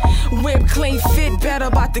Detroit. Whip clean, fit better,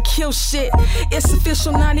 about to kill shit. It's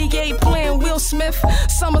official 98 playing Will Smith.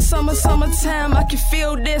 Summer, summer, summertime, I can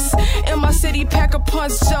feel this. In my city, pack a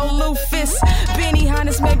punch, Joe Lufus. Benny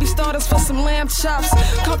Hannes, maybe starters for some lamb chops.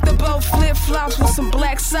 Comfortable flip-flops with some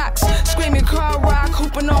black socks. Screaming car rock,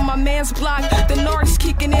 hooping on my man's block. The Norks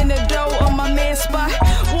kicking in the door on my man's spot.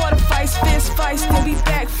 Water fight was fist fights, then we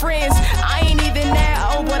back friends. I ain't even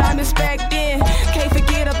that old, but I miss back then. Can't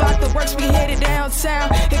forget about the works, we headed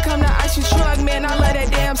downtown. Here come the ice cream truck, man, I love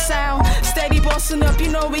that damn sound. Steady bossing up,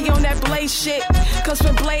 you know we on that Blade shit. Cause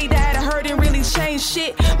when Blade died, I heard it really changed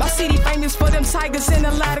shit. My city famous for them tigers and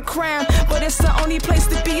a lot of crime, but it's the only place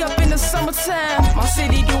to be up in the summertime. My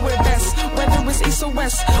city do it best, whether it's east or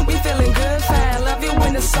west. We feeling good, fine, love it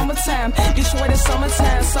when it's summertime. Detroit is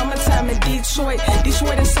summertime, summertime in Detroit.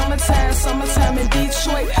 Detroit is summertime, summertime in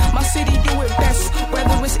Detroit. My city do it best,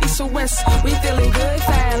 whether it's east or west. We feeling good,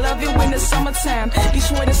 fine, love it when it's summertime.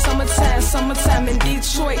 Detroit is summertime, summertime in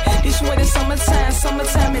Detroit. Detroit is summertime,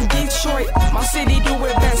 summertime in Detroit. My city do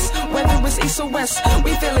it best, whether it's east or west.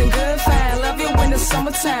 We feeling good, fine, love it when it's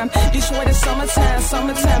summertime. Detroit is summertime,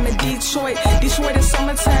 summertime in Detroit. Detroit is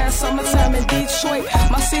summertime, summertime in Detroit.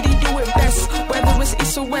 My city do it best, whether it's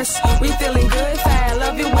east or west. We feeling good, fine,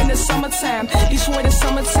 love it when it's summertime. Detroit is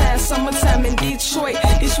summertime, summertime in Detroit.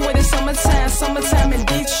 Detroit is summertime, summertime in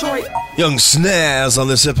Detroit. Young Snazz on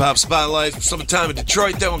this Hip Hop Spotlight. Summertime in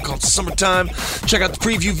Detroit, that one called Summertime. Check out the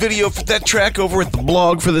preview video for that track over at the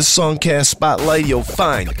blog for this Songcast Spotlight. You'll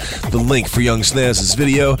find the link for Young Snazz's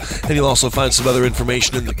video, and you'll also find some other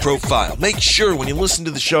information in the profile. Make sure when you listen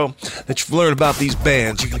to the show that you've learned about these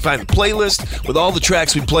bands. You can find a playlist with all the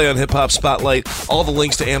tracks we play on Hip Hop Spotlight, all the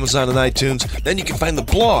links to Amazon and iTunes. Then you can find the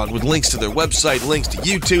blog with links to their website, links to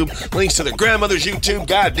YouTube, links to their grandmother's YouTube.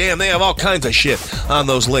 God damn, they have all kinds of shit on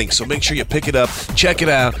those links. So make sure you pick it up, check it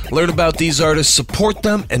out, learn about these artists, support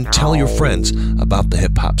them, and tell your friends about the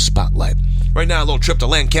Hip Hop Spotlight. Right now, a little trip to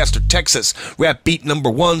Lancaster, Texas. Rap beat number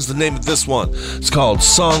 1's the name of this one. It's called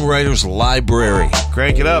Songwriter's Library.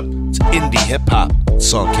 Crank it up. It's indie hip hop.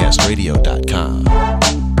 Songcastradio.com.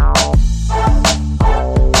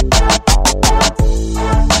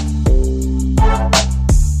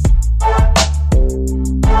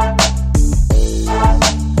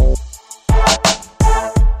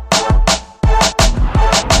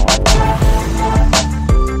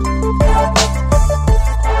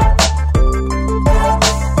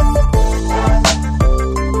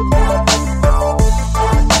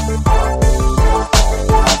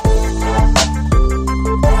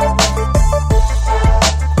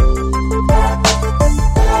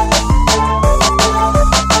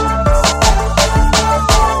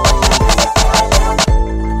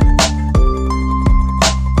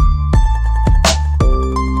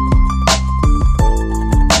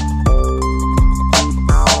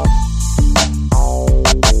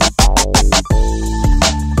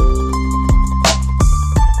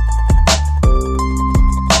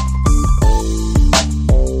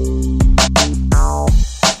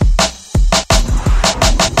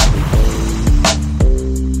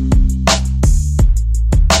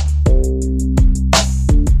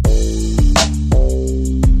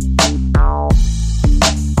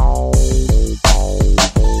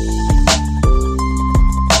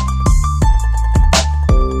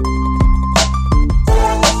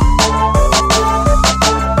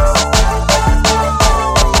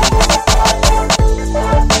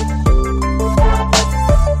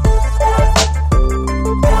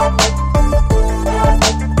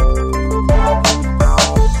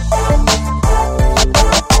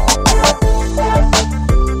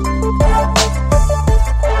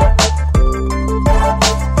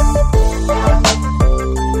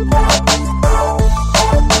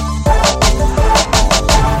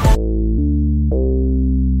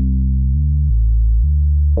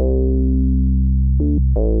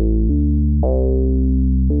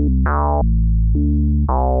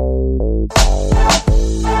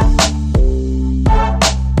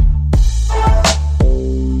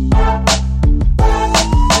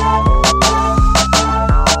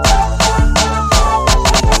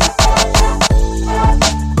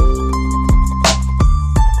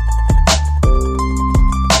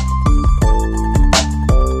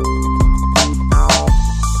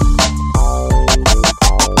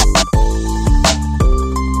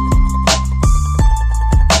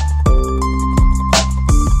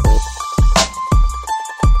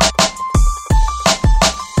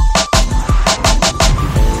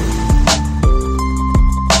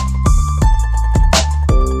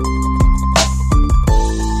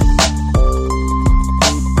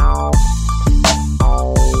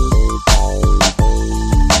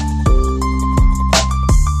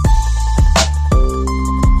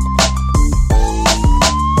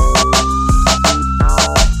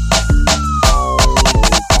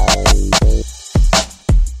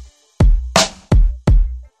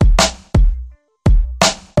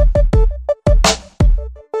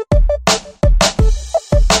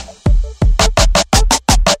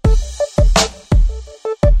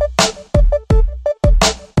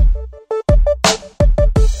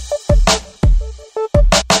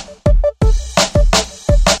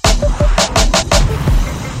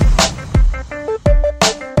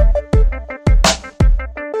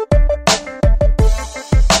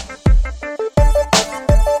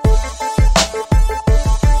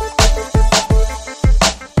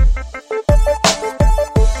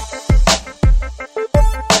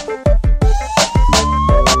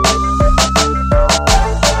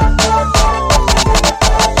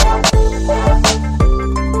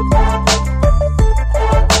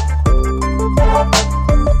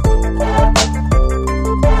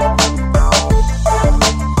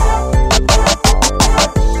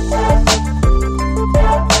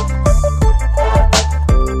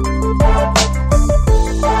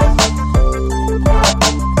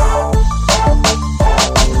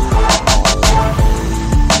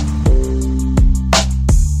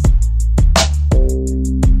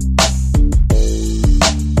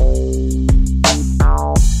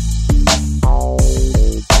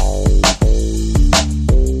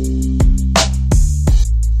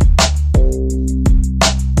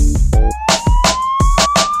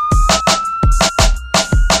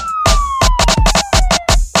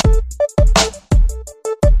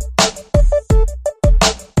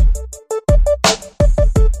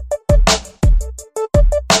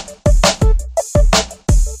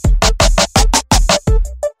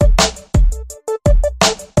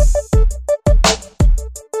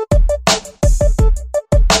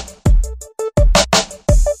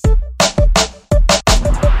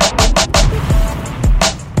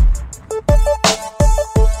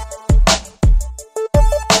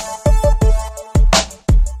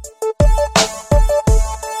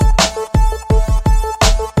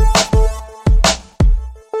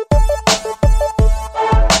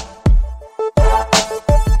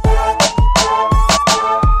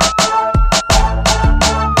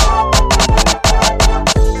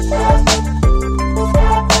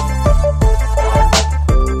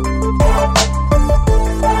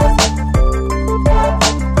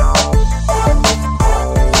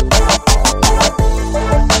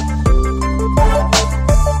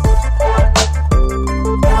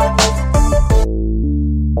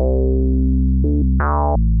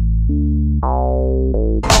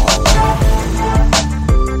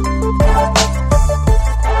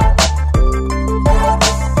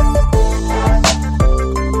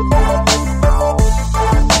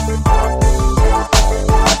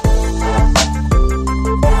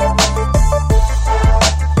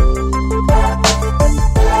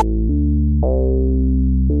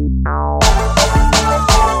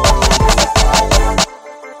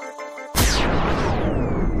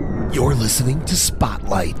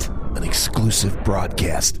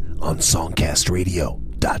 broadcast on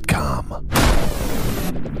songcastradio.com.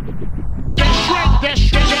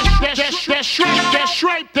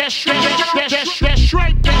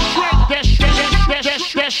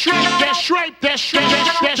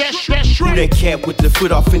 Who that cat with the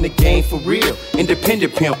foot off in the game for real?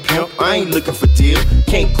 Independent pimp, I ain't looking for deal.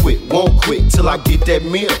 Can't quit, won't quit till I get that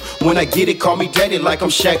meal. When I get it, call me daddy like I'm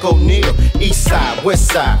Shaq O'Neal. East side,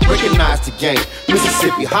 west side, recognize the game.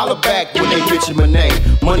 Mississippi, holler back when they mention my name.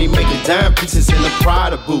 Money making dime pieces in the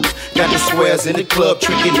Prada booth. Got the squares in the club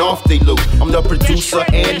tricking off they loot. I'm the producer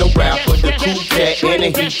and the rapper, the cool cat and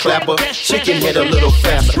the heat clapper. Chicken head a little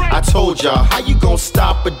faster. I told y'all, how you gon'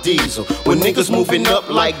 stop a diesel when niggas moving up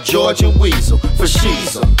like George and Weasel for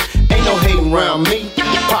Sheezel? Ain't no hating around me.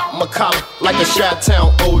 Pop my collar like a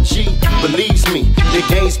Chi-Town OG. Believes me, the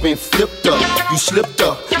game's been flipped up. You slipped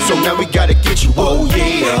up, so now we gotta get you. Oh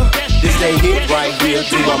yeah, this ain't hit right here.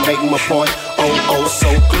 Do I make my point? Oh, so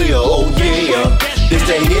clear. Oh yeah, this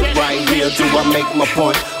ain't hit right here. Do I make my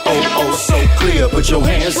point? Oh, so clear. Put your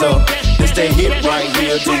hands up. This ain't hit right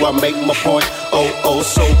here. Do I make my point? Oh,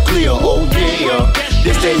 so clear. Oh yeah,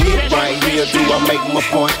 this ain't hit right here. Do I make my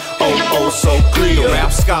point? Oh, so clear.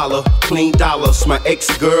 Rap scholar, clean dollars. My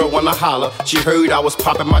ex-girl wanna holler. She heard I was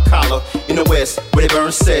popping my collar in the West where they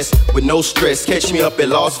burn cess with no stress. Catch me up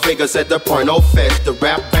in Las Vegas at the Porno Fest. The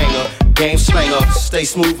rap banger, game slanger, stay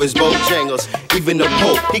smooth as Bojangles. Even the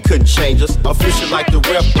Pope, he couldn't change us. Official like the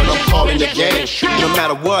rep, but I'm calling the game. No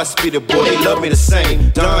matter what, spit it, boy, they love me the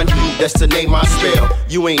same. Don Hugh, that's the name I spell.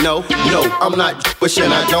 You ain't know? No, I'm not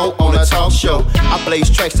wishing I don't on a talk show. I blaze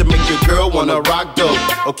tracks to make your girl wanna rock dope.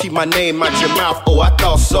 Or keep my name out your mouth, oh, I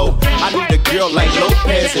thought so. I need a girl like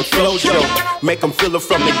Lopez and Flojo. Make them feel it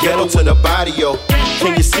from the ghetto to the barrio.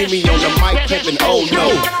 Can you see me on the mic pimping? Oh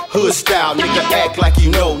no, hood style, nigga act like you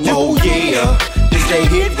know. Oh yeah, this ain't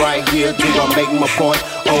hit right here. Do I make my point?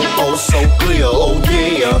 Oh, so clear. Oh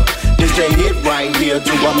yeah, this ain't hit right here.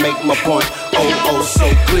 Do I make my point? Oh,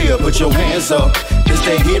 so clear. Put your hands up. This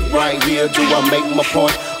ain't hit right here. Do I make my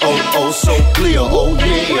point? Oh, so clear. Oh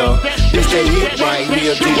yeah, this ain't hit right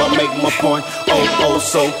here. Do I make my point? Oh,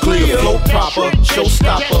 so clear. Flow proper,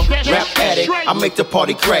 showstopper, rap addict. I make the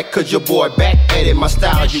party crack 'cause your boy back at it. My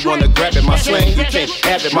style, you wanna grab it. My slang, you can't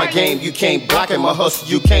have it. My game, you can't block it. My hustle,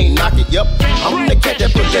 you can't knock it. Yep, I'm the cat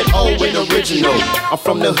that put that O in original. I'm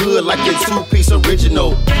from the hood like a two-piece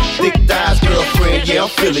original. Thick thighs, girlfriend, yeah, I'm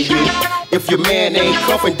feeling you. If your man ain't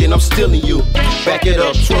cuffing, then I'm stealing you. Back it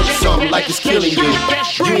up, twerk something like it's killing you.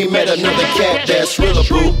 You ain't met another cat that's realer,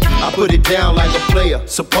 boo. I put it down like a player,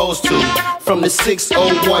 supposed to. From the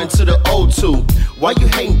 601 to the 02. Why you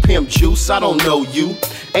hating, Pimp Juice? I don't know you.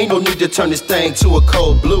 Ain't no need to turn this thing to a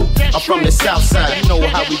cold blue. I'm from the south side, you know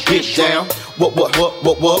how we get down. What,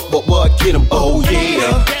 get 'em. Oh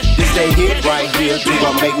yeah, this ain't hit right here. Do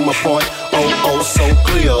I make my point? Oh, so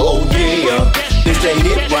clear. Oh yeah, this ain't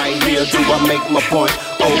hit right here. Do I make my point?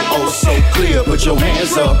 Oh, so clear. Put your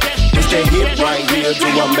hands up. This ain't hit right here. Do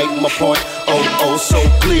I make my point? Oh, so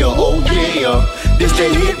clear. Oh yeah, this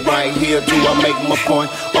ain't hit right here. Do I make my point?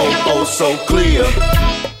 Oh, so clear.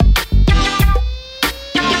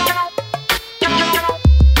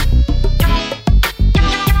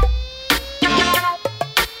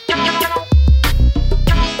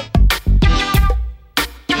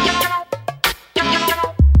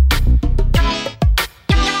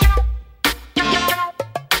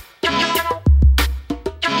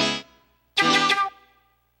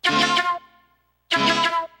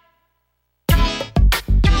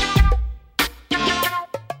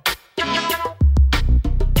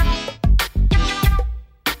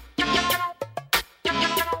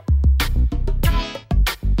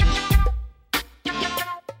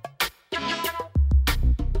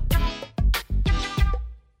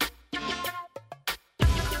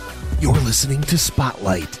 Listening to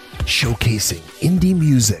Spotlight, showcasing indie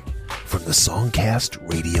music from the Songcast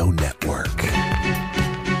Radio Network.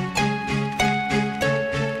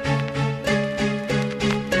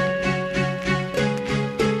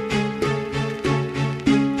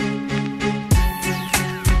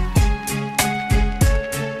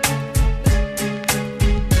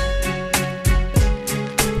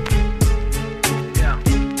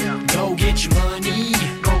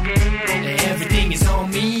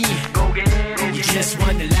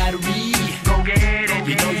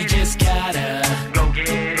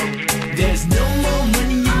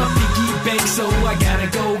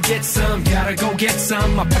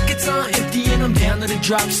 My pockets are empty and I'm down to the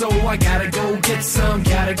drop, so I gotta go get some,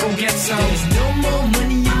 gotta go get some. There's no more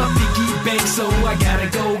money in my piggy bank, so I gotta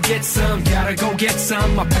go get some, gotta go get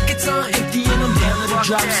some. My pockets are empty and I'm down to the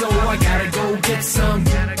drop, so I gotta go get some,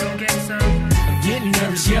 gotta go get some.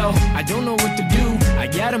 nervous, yo. I don't know what to do. I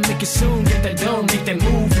gotta make it soon. Get that dough, make that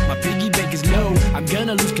move. My piggy bank is low. I'm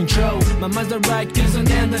gonna lose control. My mind's not right, cause I'm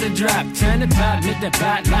down to the drop. Turn the pot, make that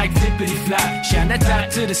pot like flippity flop. Shine that top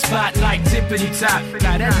to the spot like tippity top.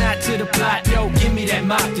 Fly that knot to the plot, yo, give me that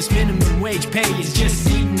mop. This minimum wage pay is just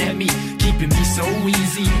eating at me. Keeping me so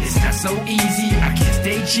easy, it's not so easy. I can't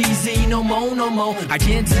stay cheesy, no more, no more. I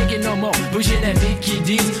can't take it no more. Pushing that Mickey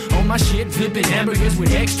D's on my shit, flipping hamburgers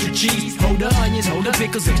with extra cheese. Hold the onions, hold the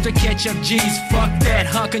pickles, extra ketchup, G's. Fuck that,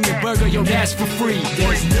 hunk on your burger, yo, that's for free.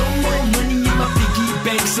 There's no more money in my piggy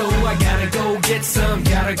bank, so I gotta go get some,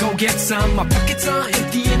 gotta go get some. My pockets are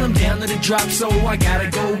empty and I'm down to the drop, so I gotta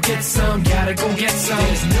go get some, gotta go get some.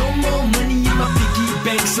 There's no more money in my piggy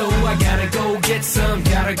bank, so I gotta go get some,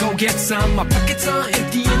 gotta go get some. My pockets are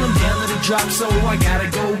empty and I'm down to the drop, so I gotta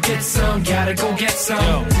go get some, gotta go get some.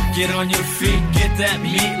 Yo, get on your feet, get that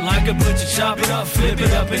meat like a butcher, chop it up, flip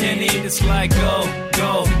it up and then eat. It's like go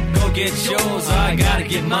get yours. I gotta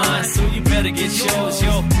get mine, so you better get yours.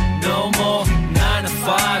 Yo, no more 9 to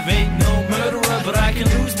 5, ain't no murderer, but I can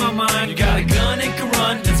lose my mind. You got a gun and can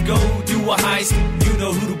run, let's go do a heist. You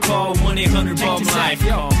know who to call, 1-800-BOMB-LIFE.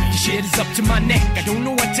 Yo, shit is up to my neck, I don't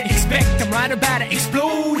know what to expect. I'm right about to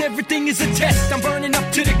explode, everything is a test. I'm burning up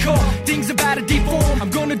to the core, things about to deform. I'm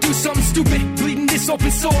gonna do something stupid, bleeding this open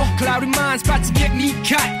sore. Cloudy mind's about to get me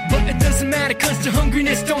caught, but it doesn't matter cause the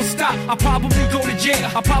hungriness don't stop. I'll probably go to jail,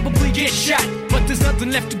 I'll probably get shot, but there's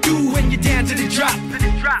nothing left to do when you're down to the drop.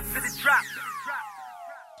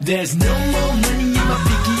 There's no more money in my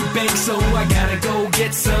piggy bank, so I gotta go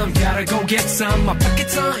get some, gotta go get some. My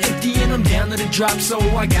pockets are empty and I'm down to the drop, so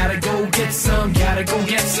I gotta go get some, gotta go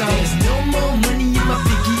get some. There's no more money in my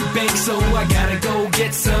piggy bank, so I gotta go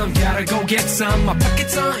get some, gotta go get some. My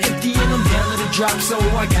pockets are empty and I'm down to the drop, so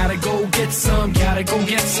I gotta go get some, gotta go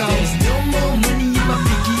get some. There's no more money in my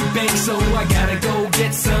piggy bank, so I gotta go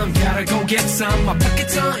get some, gotta go get some. My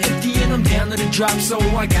pockets are empty and I'm down to the drop, so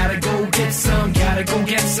I gotta go get some, gotta go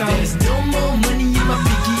get some. There's no more money in my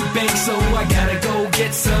piggy bank, so I gotta go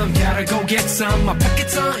get some, gotta go get some. My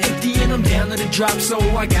pockets are empty and I'm down to the drop, so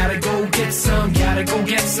I gotta go get some, gotta go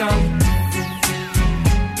get some.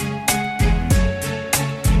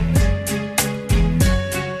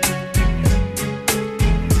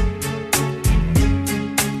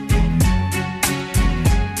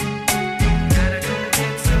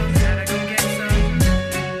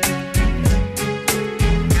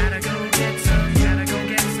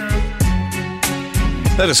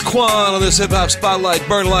 That is QWAN on this Hip Hop Spotlight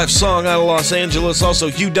Burn Life song out of Los Angeles. Also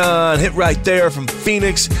Huedon, Hit Right There from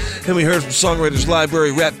Phoenix. And we heard from Songwriter's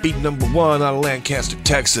Library, Rap Beat number 1 out of Lancaster,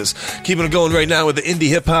 Texas. Keeping it going right now with the indie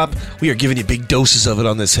hip hop. We are giving you big doses of it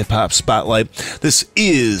on this Hip Hop Spotlight. This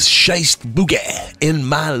is Shiest Boogey in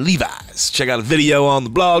My Levi's. Check out a video on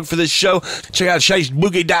the blog for this show. Check out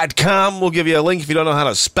shiestboogie.com. We'll give you a link if you don't know how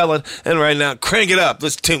to spell it. And right now, crank it up.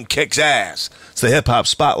 This tune kicks ass. It's the Hip Hop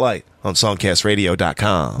Spotlight on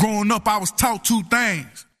songcastradio.com. Growing up, I was taught 2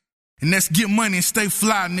 things, and that's get money and stay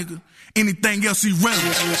fly, nigga. Anything else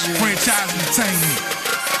irrelevant. Franchise entertainment.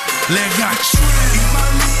 Let God in my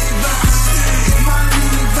Levi's. In my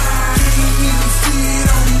Levi's. Can't even see it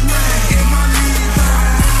on the rag. In my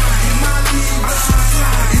Levi's. In my Levi's.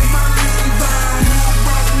 In my Levi's. More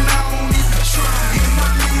brother now don't even try. In my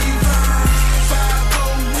Levi's.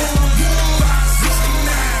 501.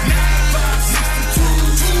 569. 562.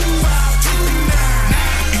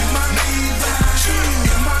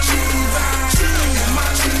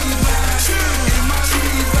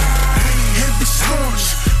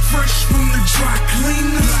 Fresh from the dry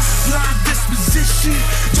cleaner, fly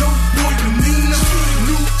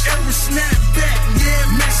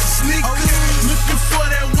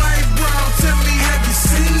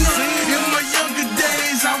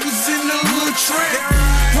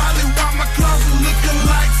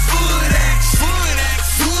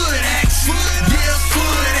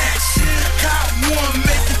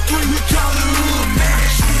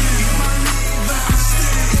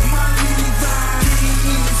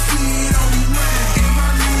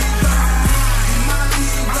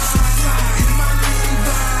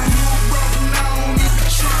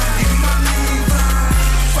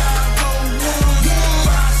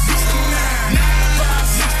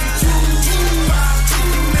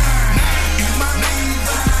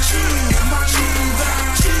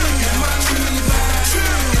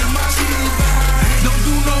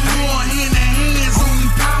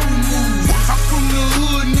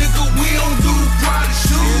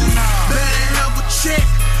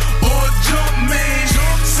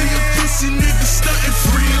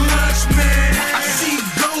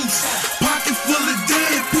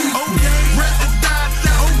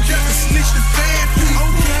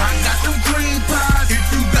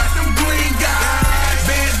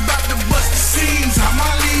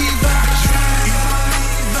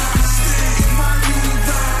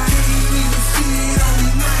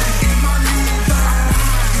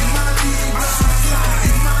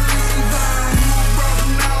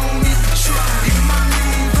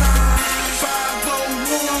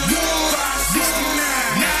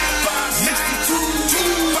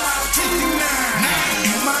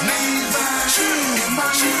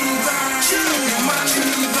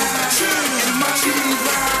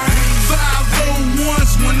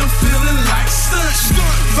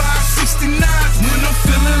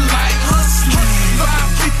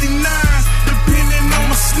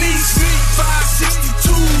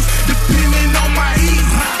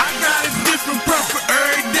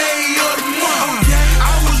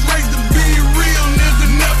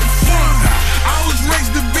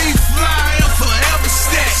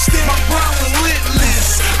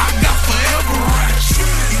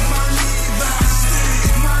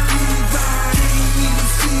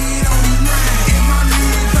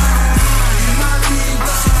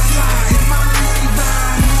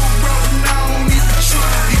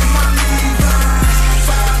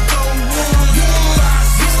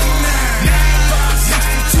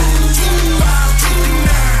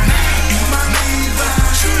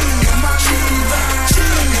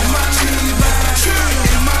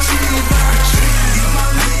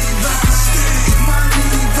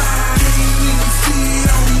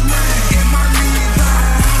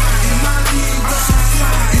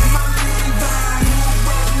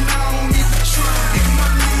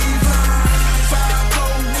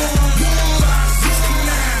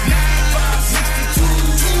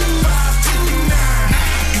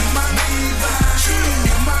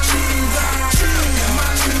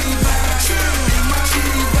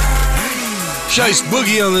Shiest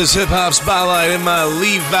Boogey on this hip-hop spotlight in my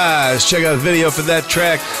Levi's. Check out the video for that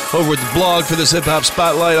track over at the blog for this hip-hop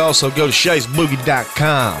spotlight. Also, go to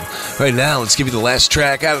shiestboogie.com. Right now, let's give you the last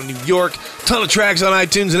track out of New York. Ton of tracks on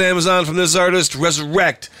iTunes and Amazon from this artist,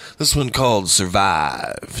 Reserect. This one called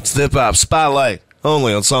Survive. It's the hip-hop spotlight,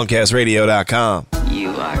 only on songcastradio.com.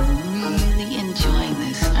 You are really enjoying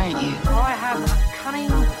this, aren't you? I have a cunning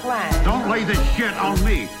plan. Don't lay this shit on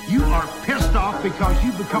me. You are pissed off because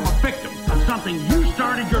you become a victim of something you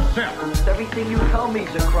started yourself. Everything you tell me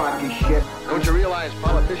is a crock of shit. Don't you realize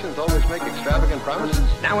politicians always make extravagant promises?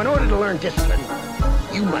 Now, in order to learn discipline,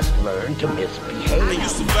 you must learn to misbehave. And you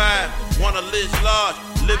survive, wanna live large,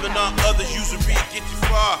 living on others usury get you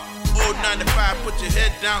far. Old 9 to 5, put your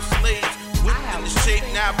head down, slaves. Whipped in the shape,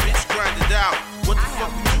 now bitch grind it out. What the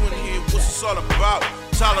fuck we doing here? What's this all about?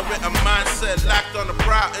 Tolerant a mindset locked on the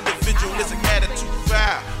brow, individualistic attitude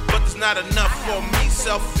foul. But there's not enough for me,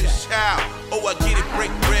 selfish child. Oh, I get it,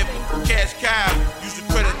 break bread with cash cow. Use the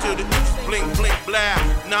credit to the bling, bling, blah.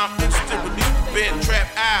 Now I'm interested, release the bed trap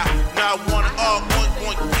out. Now I want it all,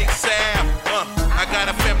 one, big salve. I got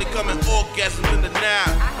a family coming, orgasms in the now.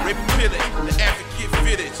 Rape pillage, the African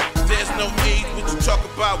village. There's no age when you talk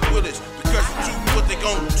about village. Because you do what they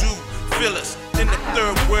gon' do. Feel us in the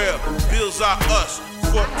third world, bills are us.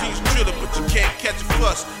 14's driller, but you can't catch a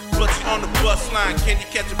fuss. But you on the bus line, can you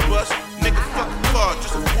catch a bus? Nigga, fuck a car,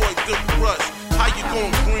 just avoid the rush. How you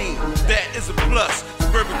going green? That is a plus.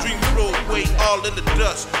 Suburban dream road way all in the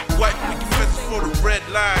dust. White picket fences for the red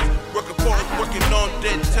lines. Working parts working on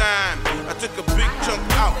dead time. I took a big chunk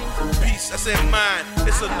out. Peace, I said mine.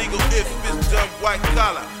 It's illegal if it's done white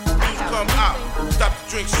collar. Blues come out. Stop the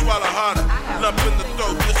drink, swallow harder. Lump in the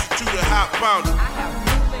throat, listen to the hot pounder.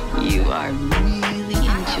 You are really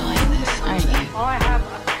enjoying this, aren't you? I have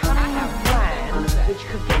a cunning plan which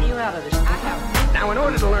could get you out of this problem. Now, in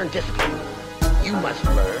order to learn discipline, you must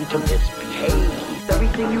learn to misbehave.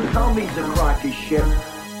 Everything you tell me is a crock of shit.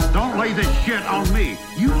 Don't lay this shit on me.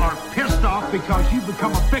 You are pissed off because you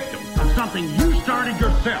become a victim of something you started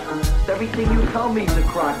yourself. Everything you tell me is a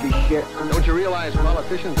crock of shit. Don't you realize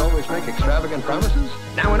politicians always make extravagant promises?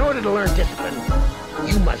 Now, in order to learn discipline,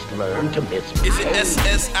 you must learn to misbehave. Is it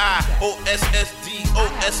SSI, OSSD,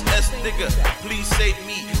 OSS, nigga? Please save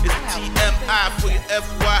me. Is it TMI for your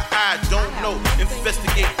FYI? Don't know.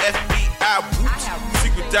 Investigate FBI. Whoops.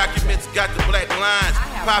 Secret documents got the black lines.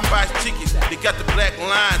 Popeye's chickens, they got the black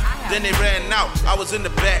lines. Then they ran out. I was in the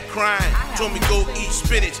back crying. Told me go eat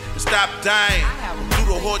spinach and stop dying.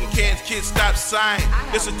 Pluto hoarding cans, kids stop sighing.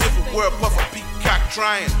 It's a different world, puffer peacock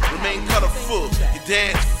trying. Remain colorful, you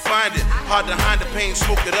dance, find it. Hard to hide the pain,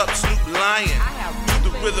 smoke it up, Snoop lying. Do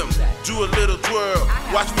the rhythm, do a little twirl.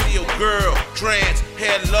 Watch video, girl, trans,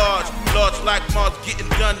 hair large. Large like Mars, getting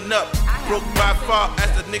done up. Broke by far,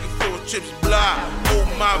 as the nigga full of chips blah. Oh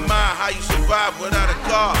my, how you survive without a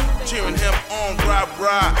car? Cheering him on, rah.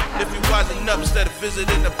 If he wasn't up instead of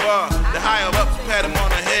visiting the bar. The higher ups pat him on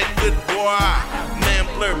the head, good boy. Man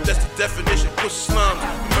blurb, that's the definition, push slums.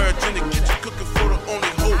 Emerge in the kitchen, cooking for the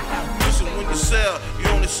only hope. Listen, when you sell, you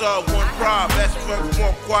only saw one problem. That's for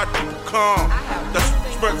more quadruple calm. That's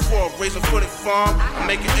work for a razor-footed farm. I'm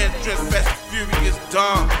making entrance, fast and furious,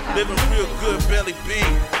 dumb. Living real good, barely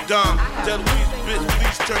being dumb. Tell the bitch,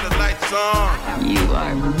 please turn the lights on. You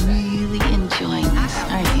are really enjoying this,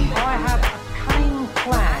 aren't you? I have a cunning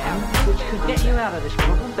plan which could get you out of this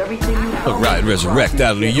problem. Everything you All right, Resurrect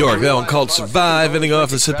out of New York. That one called Survive, ending off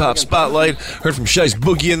this hip-hop spotlight. Heard from Shiest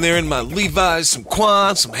Boogey in there in my Levi's, some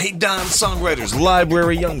QWAN, some Huedon, Songwriter's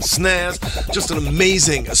Library, Young Snazz. Just an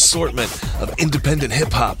amazing assortment of independent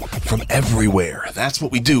hip-hop from everywhere. That's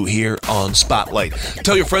what we do here on Spotlight.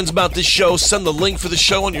 Tell your friends about this show. Send the link for the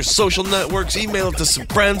show on your social networks. Email it to some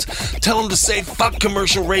friends. Tell them to say, fuck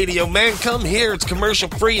commercial radio. Man, come here. It's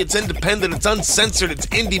commercial-free. It's independent. It's uncensored. It's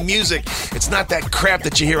indie music. It's not that crap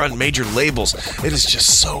that you hear on major labels. It is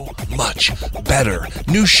just so much better.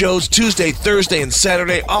 New shows Tuesday, Thursday, and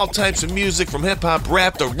Saturday. All types of music from hip-hop,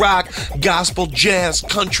 rap to rock, gospel, jazz,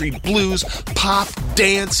 country, blues, pop,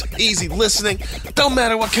 dance, easy listening. Don't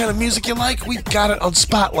matter what kind of music you like, we've got it on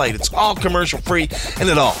Spotlight. It's all commercial-free, and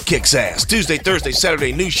it all kicks ass. Tuesday, Thursday,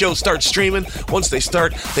 Saturday, new shows start streaming. Once they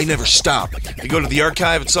start, they never stop. If you go to the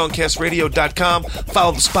archive at songcastradio.com,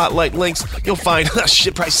 follow the Spotlight links, you'll find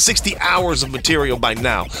probably 60 hours of material by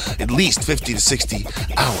now. At least 50 to 60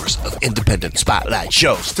 hours of independent Spotlight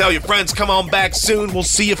shows. Tell your friends, come on back soon. We'll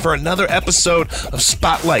see you for another episode of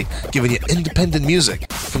Spotlight, giving you independent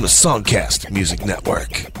music from the Songcast Music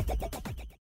Network.